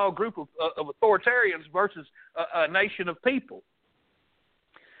were a small group of authoritarians versus a nation of people.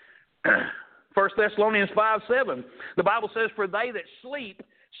 1 Thessalonians 5:7, the Bible says, for they that sleep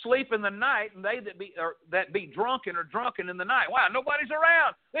in the night, and they that be drunken are drunken in the night. Wow, nobody's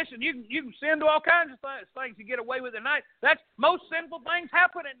around. Listen, you can sin to all kinds of things to get away with at night. Most sinful things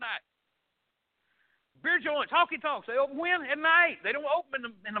happen at night. Beer joints, honky tonks, they open when? At night. They don't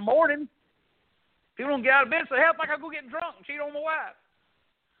open in the morning. People don't get out of bed and say, hey, I think I'll go get drunk and cheat on my wife.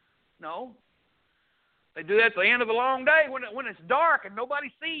 No. They do that at the end of a long day when it's dark and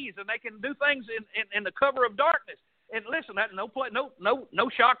nobody sees, and they can do things in the cover of darkness. And listen, that no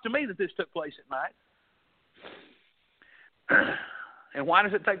shock to me that this took place at night. And why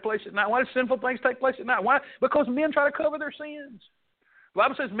does it take place at night? Why do sinful things take place at night? Why? Because men try to cover their sins. The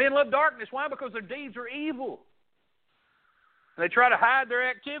Bible says men love darkness. Why? Because their deeds are evil. And they try to hide their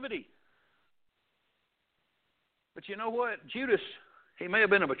activity. But you know what? Judas, he may have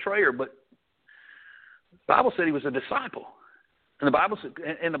been a betrayer, but the Bible said he was a disciple. And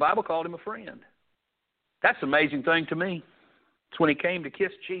the Bible called him a friend. That's an amazing thing to me. It's when he came to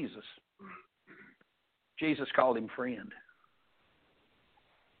kiss Jesus. Jesus called him friend.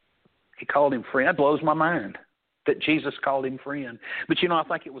 He called him friend. That blows my mind that Jesus called him friend. But you know, I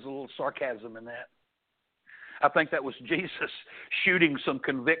think it was a little sarcasm in that. I think that was Jesus shooting some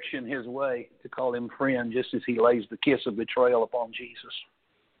conviction his way to call him friend, just as he lays the kiss of betrayal upon Jesus.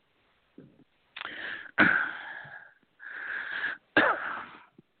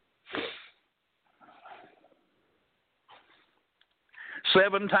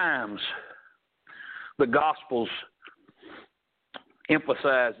 7 times the Gospels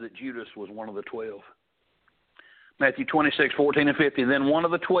emphasize that Judas was one of the 12. Matthew 26:14 and 50. Then one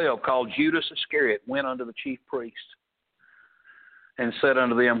of the 12, called Judas Iscariot, went unto the chief priests and said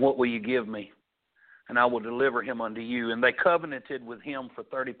unto them, what will you give me? And I will deliver him unto you. And they covenanted with him for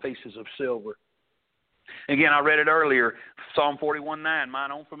 30 pieces of silver. Again, I read it earlier, Psalm 41:9,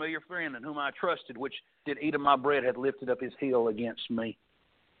 mine own familiar friend in whom I trusted, which did eat of my bread, had lifted up his heel against me.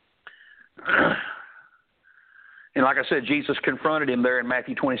 And like I said, Jesus confronted him there in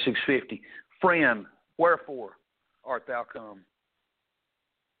Matthew 26:50. Friend, wherefore art thou come?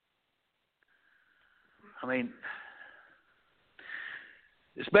 I mean,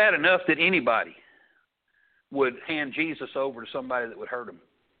 it's bad enough that anybody would hand Jesus over to somebody that would hurt him.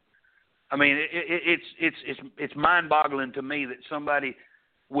 I mean, it's mind-boggling to me that somebody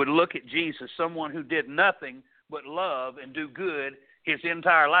would look at Jesus, someone who did nothing but love and do good his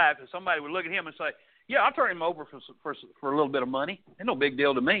entire life, and somebody would look at him and say, Yeah, I'll turn him over for a little bit of money. It's no big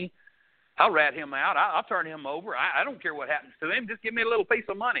deal to me. I'll rat him out. I'll turn him over. I don't care what happens to him. Just give me a little piece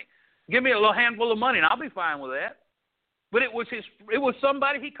of money. Give me a little handful of money, and I'll be fine with that. But it was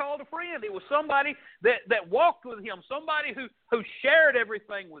somebody he called a friend. It was somebody that walked with him, somebody who shared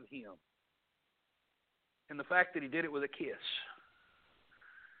everything with him. And the fact that he did it with a kiss.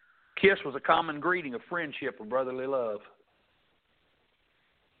 Kiss was a common greeting of friendship or brotherly love.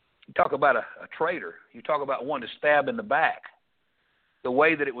 You talk about a traitor. You talk about one to stab in the back. The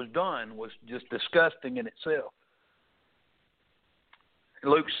way that it was done was just disgusting in itself. In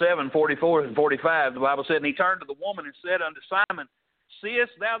Luke 7:44 and 45, the Bible said, and he turned to the woman and said unto Simon,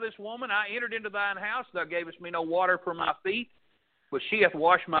 seest thou this woman? I entered into thine house. Thou gavest me no water for my feet, but she hath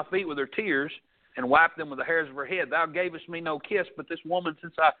washed my feet with her tears and wiped them with the hairs of her head. Thou gavest me no kiss, but this woman,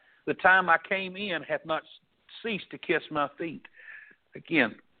 since the time I came in, hath not ceased to kiss my feet.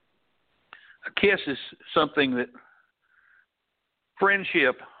 Again, a kiss is something that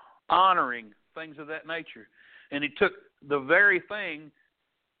friendship, honoring, things of that nature. And he took the very thing.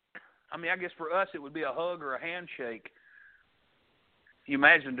 I mean, I guess for us it would be a hug or a handshake. You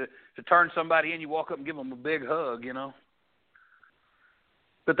imagine to turn somebody in, you walk up and give them a big hug, you know.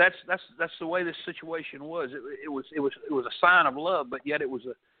 But that's the way this situation was. It was a sign of love, but yet it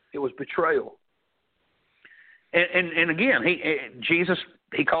was betrayal. And again, Jesus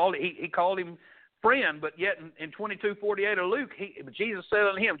called him friend, but yet in 22:48 of Luke, Jesus said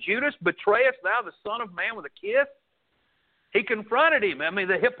unto him, Judas, betrayest thou the Son of Man with a kiss? He confronted him. I mean,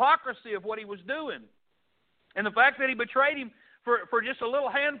 the hypocrisy of what he was doing. And the fact that he betrayed him for just a little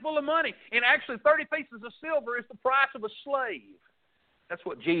handful of money. And actually 30 pieces of silver is the price of a slave. That's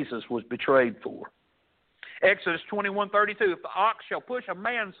what Jesus was betrayed for. Exodus 21:32, if the ox shall push a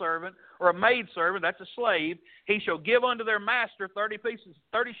manservant or a maidservant, that's a slave, he shall give unto their master 30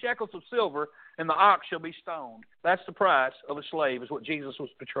 shekels of silver, and the ox shall be stoned. That's the price of a slave, is what Jesus was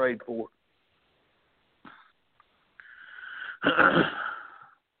betrayed for.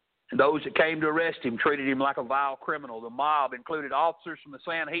 And those that came to arrest him treated him like a vile criminal. The mob included officers from the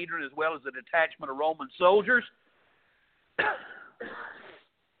Sanhedrin as well as a detachment of Roman soldiers.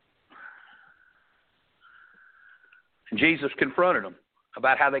 And Jesus confronted them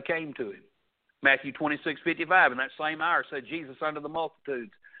about how they came to him. Matthew 26:55, in that same hour said Jesus unto the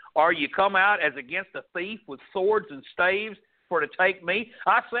multitudes, are ye come out as against a thief with swords and staves for to take me?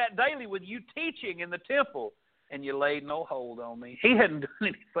 I sat daily with you teaching in the temple, and you laid no hold on me. He hadn't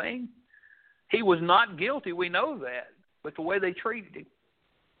done anything. He was not guilty, we know that, but the way they treated him.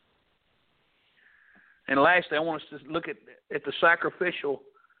 And lastly, I want us to look at the sacrificial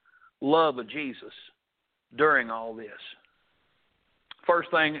love of Jesus during all this. First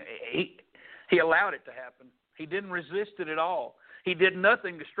thing, he allowed it to happen. He didn't resist it at all. He did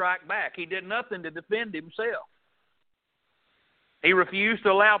nothing to strike back. He did nothing to defend himself. He refused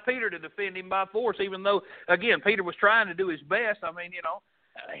to allow Peter to defend him by force, even though, again, Peter was trying to do his best. I mean, you know,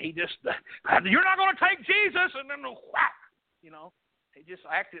 he just, you're not going to take Jesus, and then whack, you know. He just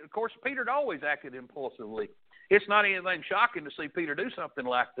acted. Of course, Peter had always acted impulsively. It's not anything shocking to see Peter do something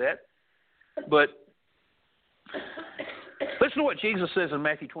like that. But listen to what Jesus says in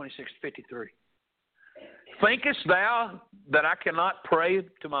Matthew 26:53. Thinkest thou that I cannot pray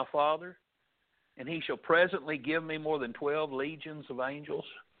to my Father, and he shall presently give me more than 12 legions of angels?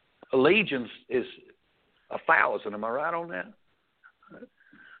 A legion is 1,000. Am I right on that?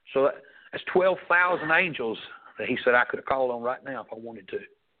 So that's 12,000 angels that he said I could have called on right now if I wanted to.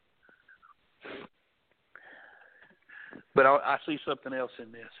 But I see something else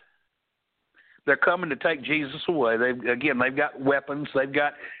in this. They're coming to take Jesus away. They've got weapons. They've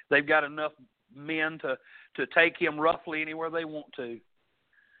got enough men to take him roughly anywhere they want to.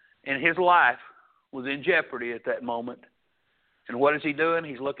 And his life was in jeopardy at that moment. And what is he doing?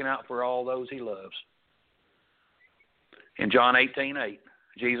 He's looking out for all those he loves. In John 18:8,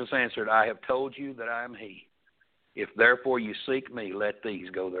 Jesus answered, I have told you that I am he. If therefore you seek me, let these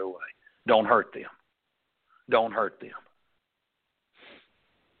go their way. Don't hurt them. Don't hurt them.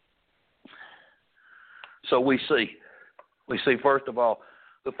 So we see, first of all,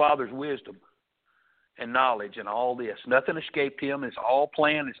 the Father's wisdom and knowledge and all this. Nothing escaped him. It's all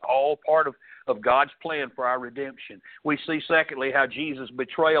planned. It's all part of God's plan for our redemption. We see, secondly, how Jesus'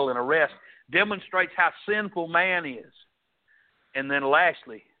 betrayal and arrest demonstrates how sinful man is. And then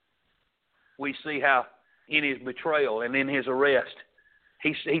lastly, we see how in his betrayal and in his arrest,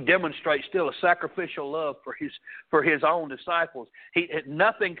 he demonstrates still a sacrificial love for his own disciples. He had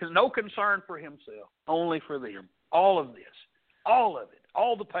no concern for himself, only for them. All of this, all of it,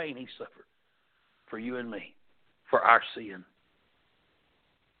 all the pain he suffered for you and me, for our sin.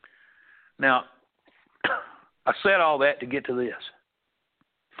 Now, I said all that to get to this.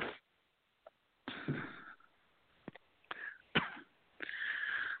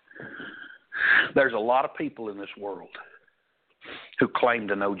 There's a lot of people in this world who claim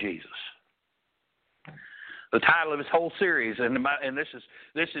to know Jesus. The title of this whole series, and this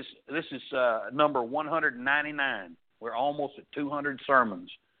is number 199. We're almost at 200 sermons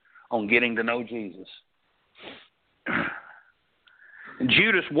on getting to know Jesus.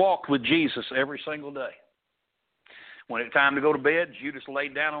 Judas walked with Jesus every single day. When it was time to go to bed, Judas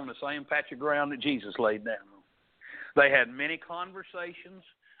laid down on the same patch of ground that Jesus laid down on. They had many conversations.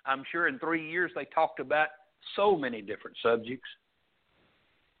 I'm sure in 3 years they talked about so many different subjects.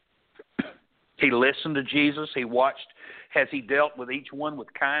 He listened to Jesus. He watched as he dealt with each one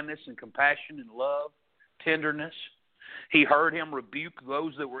with kindness and compassion and love, tenderness. He heard him rebuke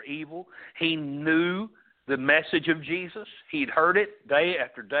those that were evil. He knew the message of Jesus. He'd heard it day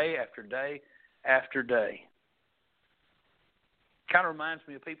after day after day after day. Kind of reminds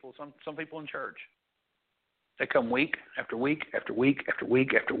me of people, some people in church. They come week after week after week after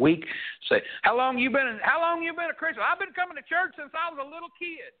week after week. Say, how long you been a Christian? I've been coming to church since I was a little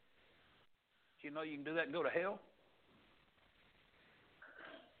kid. Do you know you can do that and go to hell?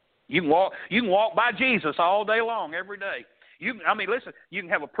 You can walk by Jesus all day long, every day. Listen. You can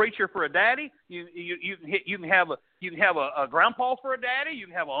have a preacher for a daddy. You can have a grandpa for a daddy. You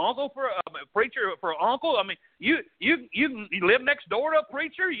can have an uncle for a preacher for an uncle. I mean, you live next door to a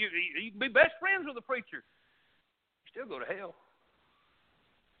preacher. You can be best friends with a preacher. Still go to hell.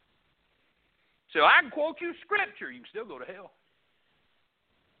 So I can quote you scripture. You can still go to hell.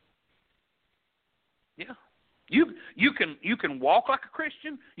 Yeah. You can walk like a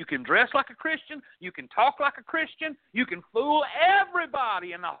Christian. You can dress like a Christian. You can talk like a Christian. You can fool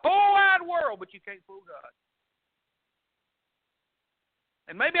everybody in the whole wide world, but you can't fool God.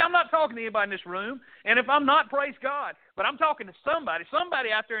 And maybe I'm not talking to anybody in this room, and if I'm not, praise God. But I'm talking to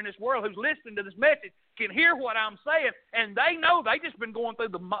somebody out there in this world who's listening to this message can hear what I'm saying, and they know they just been going through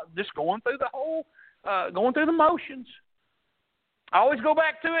the motions. I always go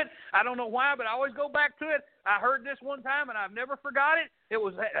back to it. I don't know why, but I always go back to it. I heard this one time, and I've never forgot it. It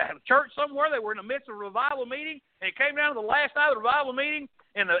was at a church somewhere. They were in the midst of a revival meeting, and it came down to the last night of the revival meeting,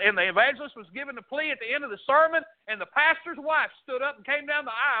 and the evangelist was giving the plea at the end of the sermon, and the pastor's wife stood up and came down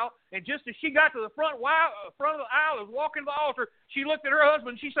the aisle, and just as she got to the front of the aisle and was walking to the altar, she looked at her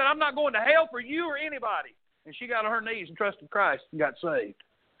husband, and she said, I'm not going to hell for you or anybody. And she got on her knees and trusted Christ and got saved.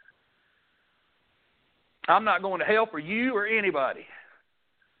 I'm not going to hell for you or anybody.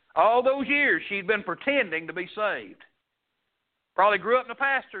 All those years she'd been pretending to be saved. Probably grew up in a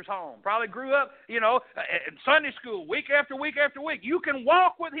pastor's home. Probably grew up, in Sunday school week after week after week. You can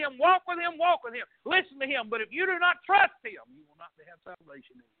walk with him, walk with him, walk with him. Listen to him. But if you do not trust him, you will not have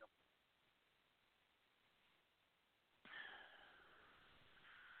salvation in him.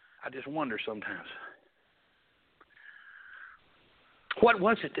 I just wonder sometimes. What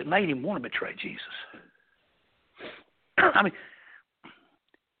was it that made him want to betray Jesus? I mean,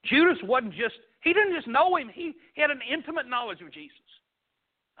 Judas he didn't just know him, he had an intimate knowledge of Jesus.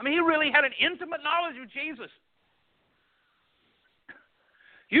 I mean, he really had an intimate knowledge of Jesus.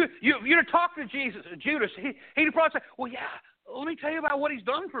 You'd talk to Judas, he'd probably say, well, yeah, let me tell you about what he's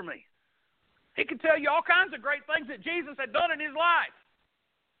done for me. He could tell you all kinds of great things that Jesus had done in his life.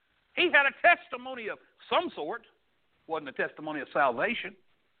 He had a testimony of some sort. Wasn't a testimony of salvation,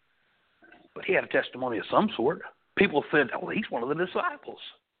 but he had a testimony of some sort. People said, oh, he's one of the disciples.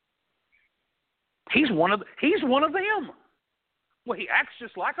 He's one of them. Well, he acts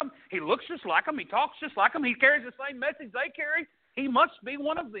just like them. He looks just like them. He talks just like them. He carries the same message they carry. He must be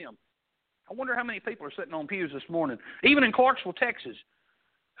one of them. I wonder how many people are sitting on pews this morning, even in Clarksville, Texas,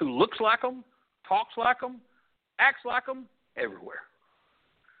 who looks like them, talks like them, acts like them everywhere.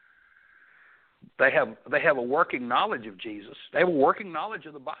 They have a working knowledge of Jesus. They have a working knowledge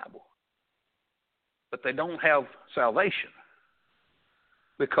of the Bible. But they don't have salvation.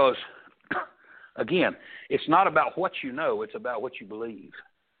 Because, again, it's not about what you know, it's about what you believe.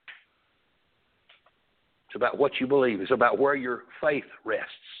 It's about what you believe. It's about where your faith rests.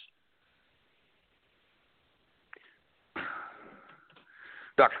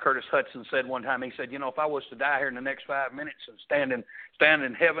 Dr. Curtis Hudson said one time, he said, if I was to die here in the next 5 minutes and stand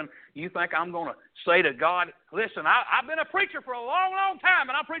in heaven, you think I'm going to say to God, listen, I've been a preacher for a long, long time,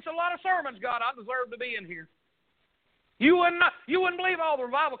 and I preach a lot of sermons, God. I deserve to be in here. You wouldn't believe all the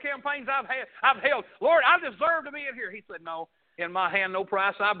revival campaigns I've held. Lord, I deserve to be in here. He said, no, in my hand no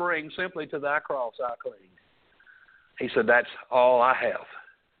price I bring, simply to thy cross I cling. He said, that's all I have,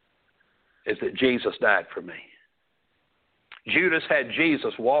 is that Jesus died for me. Judas had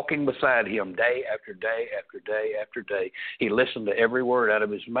Jesus walking beside him day after day after day after day. He listened to every word out of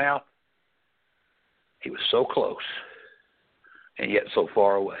his mouth. He was so close and yet so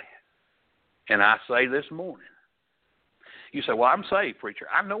far away. And I say this morning, you say, well, I'm saved, preacher.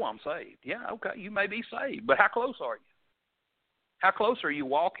 I know I'm saved. Yeah, okay, you may be saved, but how close are you? How close are you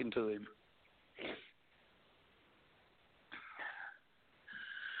walking to him?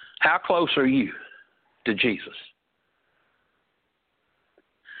 How close are you to Jesus?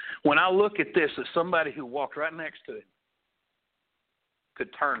 When I look at this as somebody who walked right next to him could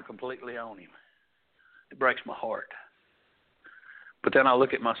turn completely on him, it breaks my heart. But then I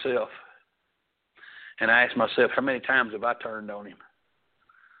look at myself and I ask myself, how many times have I turned on him?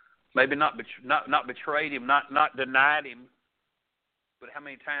 Maybe not betrayed him, not denied him, but how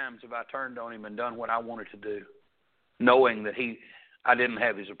many times have I turned on him and done what I wanted to do, knowing that I didn't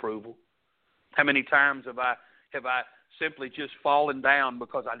have his approval? How many times have I simply just fallen down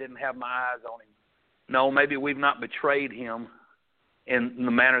because I didn't have my eyes on him? No, maybe we've not betrayed him in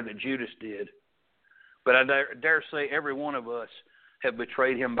the manner that Judas did, but I dare say every one of us have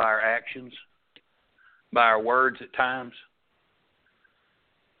betrayed him by our actions, by our words at times.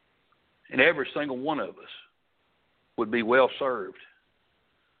 And every single one of us would be well served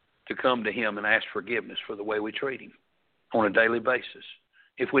to come to him and ask forgiveness for the way we treat him on a daily basis.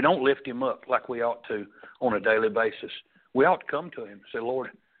 If we don't lift him up like we ought to on a daily basis, we ought to come to him and say, Lord,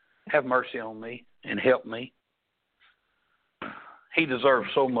 have mercy on me and help me. He deserves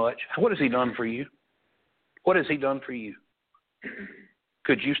so much. What has he done for you? What has he done for you?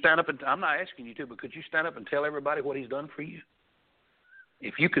 Could you stand up and, I'm not asking you to, but could you stand up and tell everybody what he's done for you?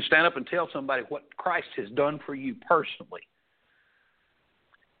 If you could stand up and tell somebody what Christ has done for you personally,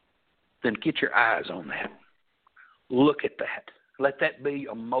 then get your eyes on that. Look at that. Let that be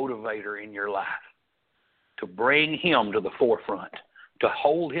a motivator in your life to bring him to the forefront, to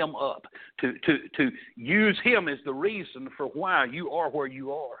hold him up, to use him as the reason for why you are where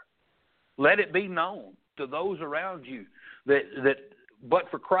you are. Let it be known to those around you that but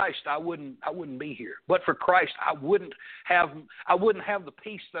for Christ I wouldn't be here. But for Christ I wouldn't have the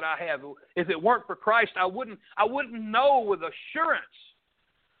peace that I have. If it weren't for Christ I wouldn't know with assurance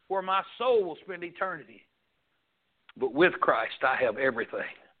where my soul will spend eternity. But with Christ I have everything.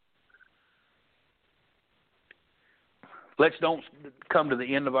 Let's don't come to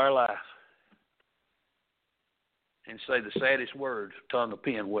the end of our life and say the saddest words, tongue of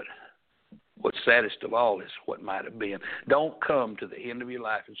pen, what's saddest of all is what might have been. Don't come to the end of your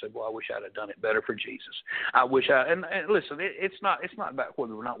life and say, well, I wish I'd have done it better for Jesus. I wish and listen, it's not about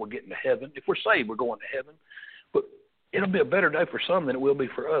whether or not we're getting to heaven. If we're saved, we're going to heaven. But it'll be a better day for some than it will be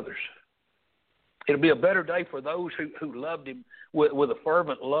for others. It'll be a better day for those who loved him with a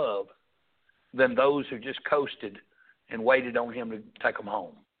fervent love than those who just coasted and waited on him to take them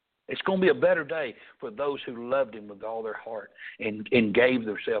home. It's going to be a better day for those who loved him with all their heart and gave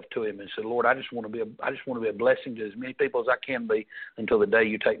themselves to him and said, Lord, I just want to be a blessing to as many people as I can be until the day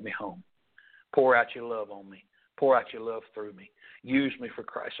you take me home. Pour out your love on me. Pour out your love through me. Use me for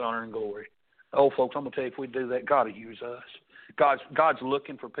Christ's honor and glory. Oh, folks, I'm going to tell you, if we do that, God will use us. God's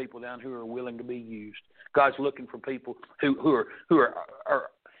looking for people down who are willing to be used. God's looking for people who are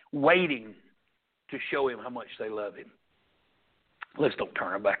waiting to show him how much they love him. Let's don't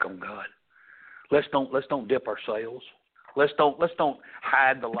turn our back on God. Let's don't dip our sails. Let's don't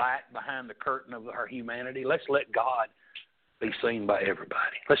hide the light behind the curtain of our humanity. Let's let God be seen by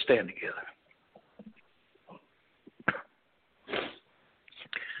everybody. Let's stand together.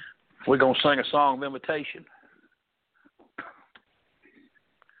 We're going to sing a song of invitation.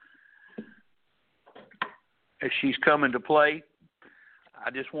 As she's coming to play,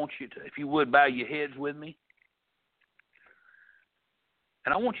 I just want you to, if you would, bow your heads with me.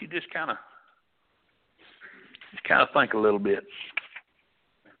 And I want you to just kind of think a little bit.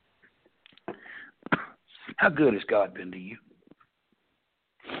 How good has God been to you?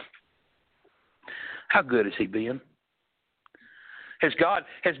 How good has he been? Has God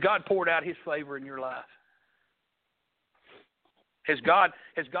poured out his favor in your life? Has God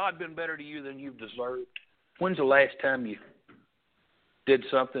been better to you than you've deserved? When's the last time you did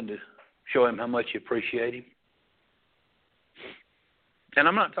something to show him how much you appreciate him? And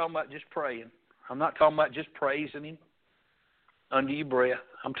I'm not talking about just praying. I'm not talking about just praising him under your breath.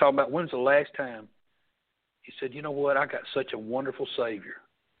 I'm talking about when's the last time you said, you know what, I got such a wonderful Savior.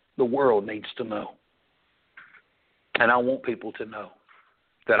 The world needs to know. And I want people to know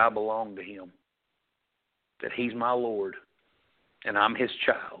that I belong to him, that he's my Lord, and I'm his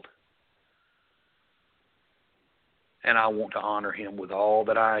child. And I want to honor him with all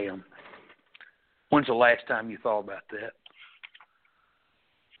that I am. When's the last time you thought about that?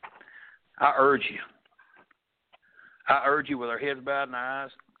 I urge you with our heads bowed and our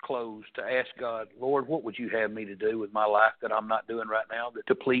eyes closed to ask God, Lord, what would you have me to do with my life that I'm not doing right now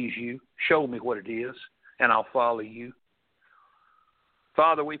to please you? Show me what it is, and I'll follow you.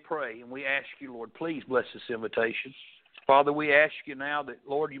 Father, we pray and we ask you, Lord, please bless this invitation. Father, we ask you now that,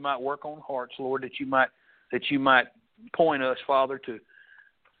 Lord, you might work on hearts, Lord, that you might point us, Father, to,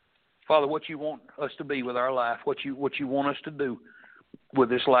 Father, what you want us to be with our life, what you want us to do with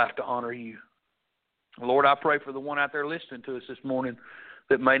this life to honor you. Lord, I pray for the one out there listening to us this morning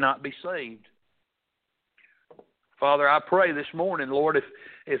that may not be saved. Father, I pray this morning, Lord,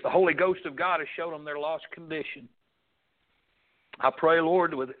 if the Holy Ghost of God has showed them their lost condition, I pray,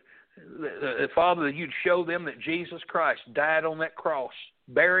 Lord, Father, that you'd show them that Jesus Christ died on that cross,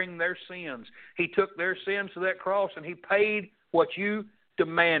 bearing their sins. He took their sins to that cross, and he paid what you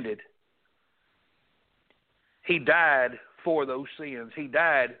demanded. He died for those sins. He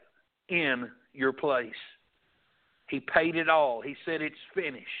died in your place. He paid it all. He said it's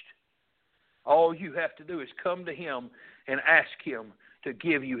finished. All you have to do is come to him and ask him to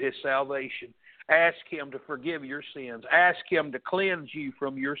give you his salvation. Ask him to forgive your sins. Ask him to cleanse you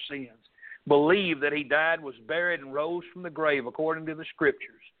from your sins. Believe that he died, was buried, and rose from the grave according to the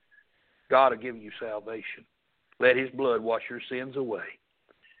Scriptures. God will give you salvation. Let his blood wash your sins away.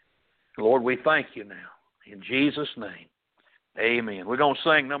 Lord, we thank you now. In Jesus' name, amen. We're going to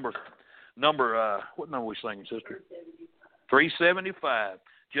sing number, what number are we singing, sister? 375.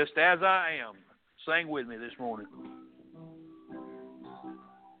 Just as I am. Sing with me this morning.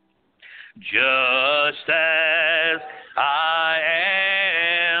 Just as I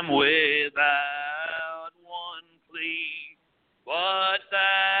am without one plea, but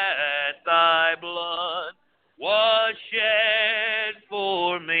that thy blood was shed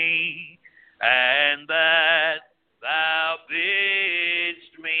for me, and that thou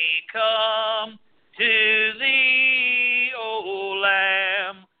bidst me come to thee, O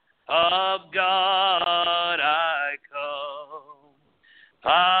Lamb of God, I come.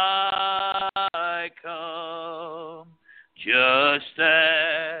 I come just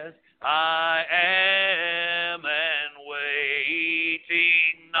as I am, and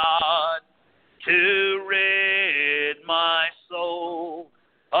waiting not to rid my soul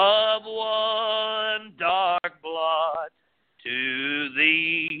of one dark blot, to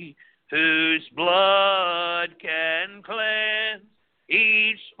thee whose blood can cleanse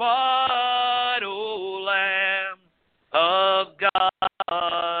each spot, O Lamb of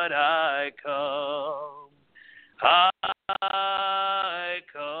God, I come. I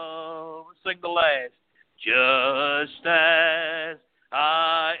come. Sing the last. Just as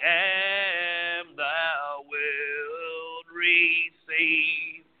I am, thou wilt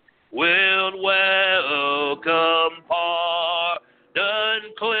receive, wilt welcome,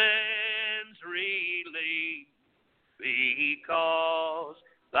 pardon, cleanse, relief, because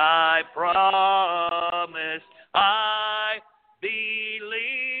thy promise I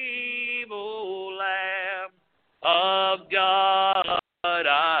believe, O Lamb of God,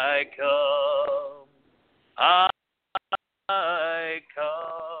 I come. I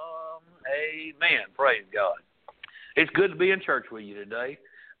come. Amen. Praise God. It's good to be in church with you today.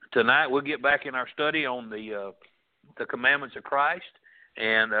 Tonight we'll get back in our study on the commandments of Christ.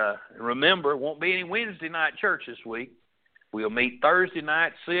 And remember, it won't be any Wednesday night church this week. We'll meet Thursday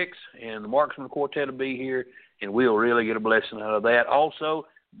night, 6, and the Marksman Quartet will be here, and we'll really get a blessing out of that. Also,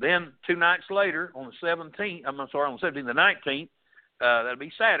 then 2 nights later, on the 17th, on the 17th, the 19th, that'll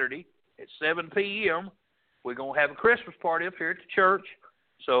be Saturday at 7 p.m., we're going to have a Christmas party up here at the church.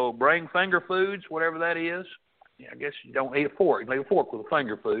 So bring finger foods, whatever that is. Yeah, I guess you don't eat a fork. You can eat a fork with a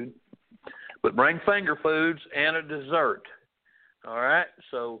finger food. But bring finger foods and a dessert. All right?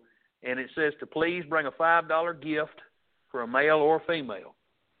 So, and it says to please bring a $5 gift for a male or a female.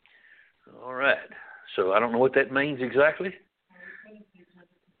 All right. So I don't know what that means exactly.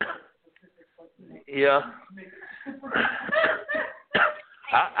 Yeah.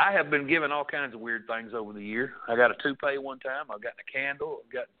 I have been given all kinds of weird things over the year. I got a toupee one time. I got a candle.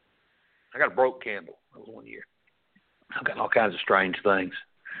 I got a broke candle. That was one year. I've got all kinds of strange things.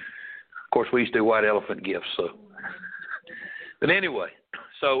 Of course, we used to do white elephant gifts. So, but anyway,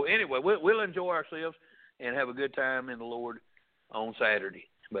 we'll enjoy ourselves and have a good time in the Lord on Saturday.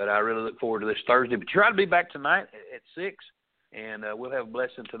 But I really look forward to this Thursday. But try to be back tonight at 6, and we'll have a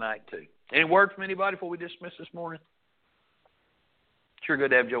blessing tonight too. Any word from anybody before we dismiss this morning? Sure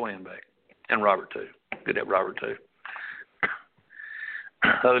good to have Joanne back. And Robert too. Good to have Robert too.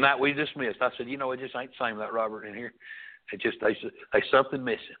 The other night we dismissed. I said, it just ain't the same without Robert in here. It just, there's something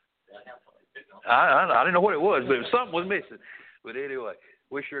missing. I didn't know what it was, but something was missing. But anyway,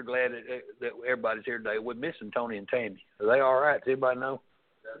 we're sure glad that everybody's here today. We're missing Tony and Tammy. Are they all right? Does anybody know?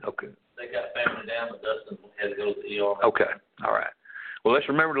 Okay. They got family down, but Dustin had to go to the ER. Okay. All right. Well, let's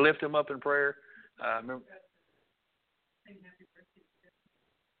remember to lift them up in prayer.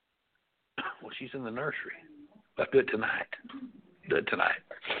 Well, she's in the nursery. Let's do it tonight.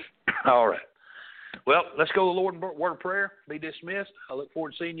 All right. Well, let's go to the Lord in word of prayer. Be dismissed. I look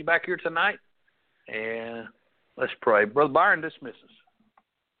forward to seeing you back here tonight. And let's pray. Brother Byron, dismiss us.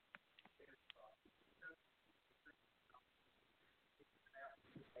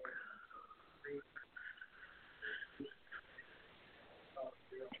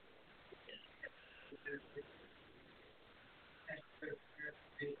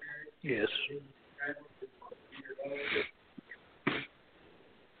 Yes.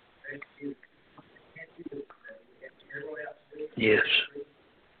 Yes.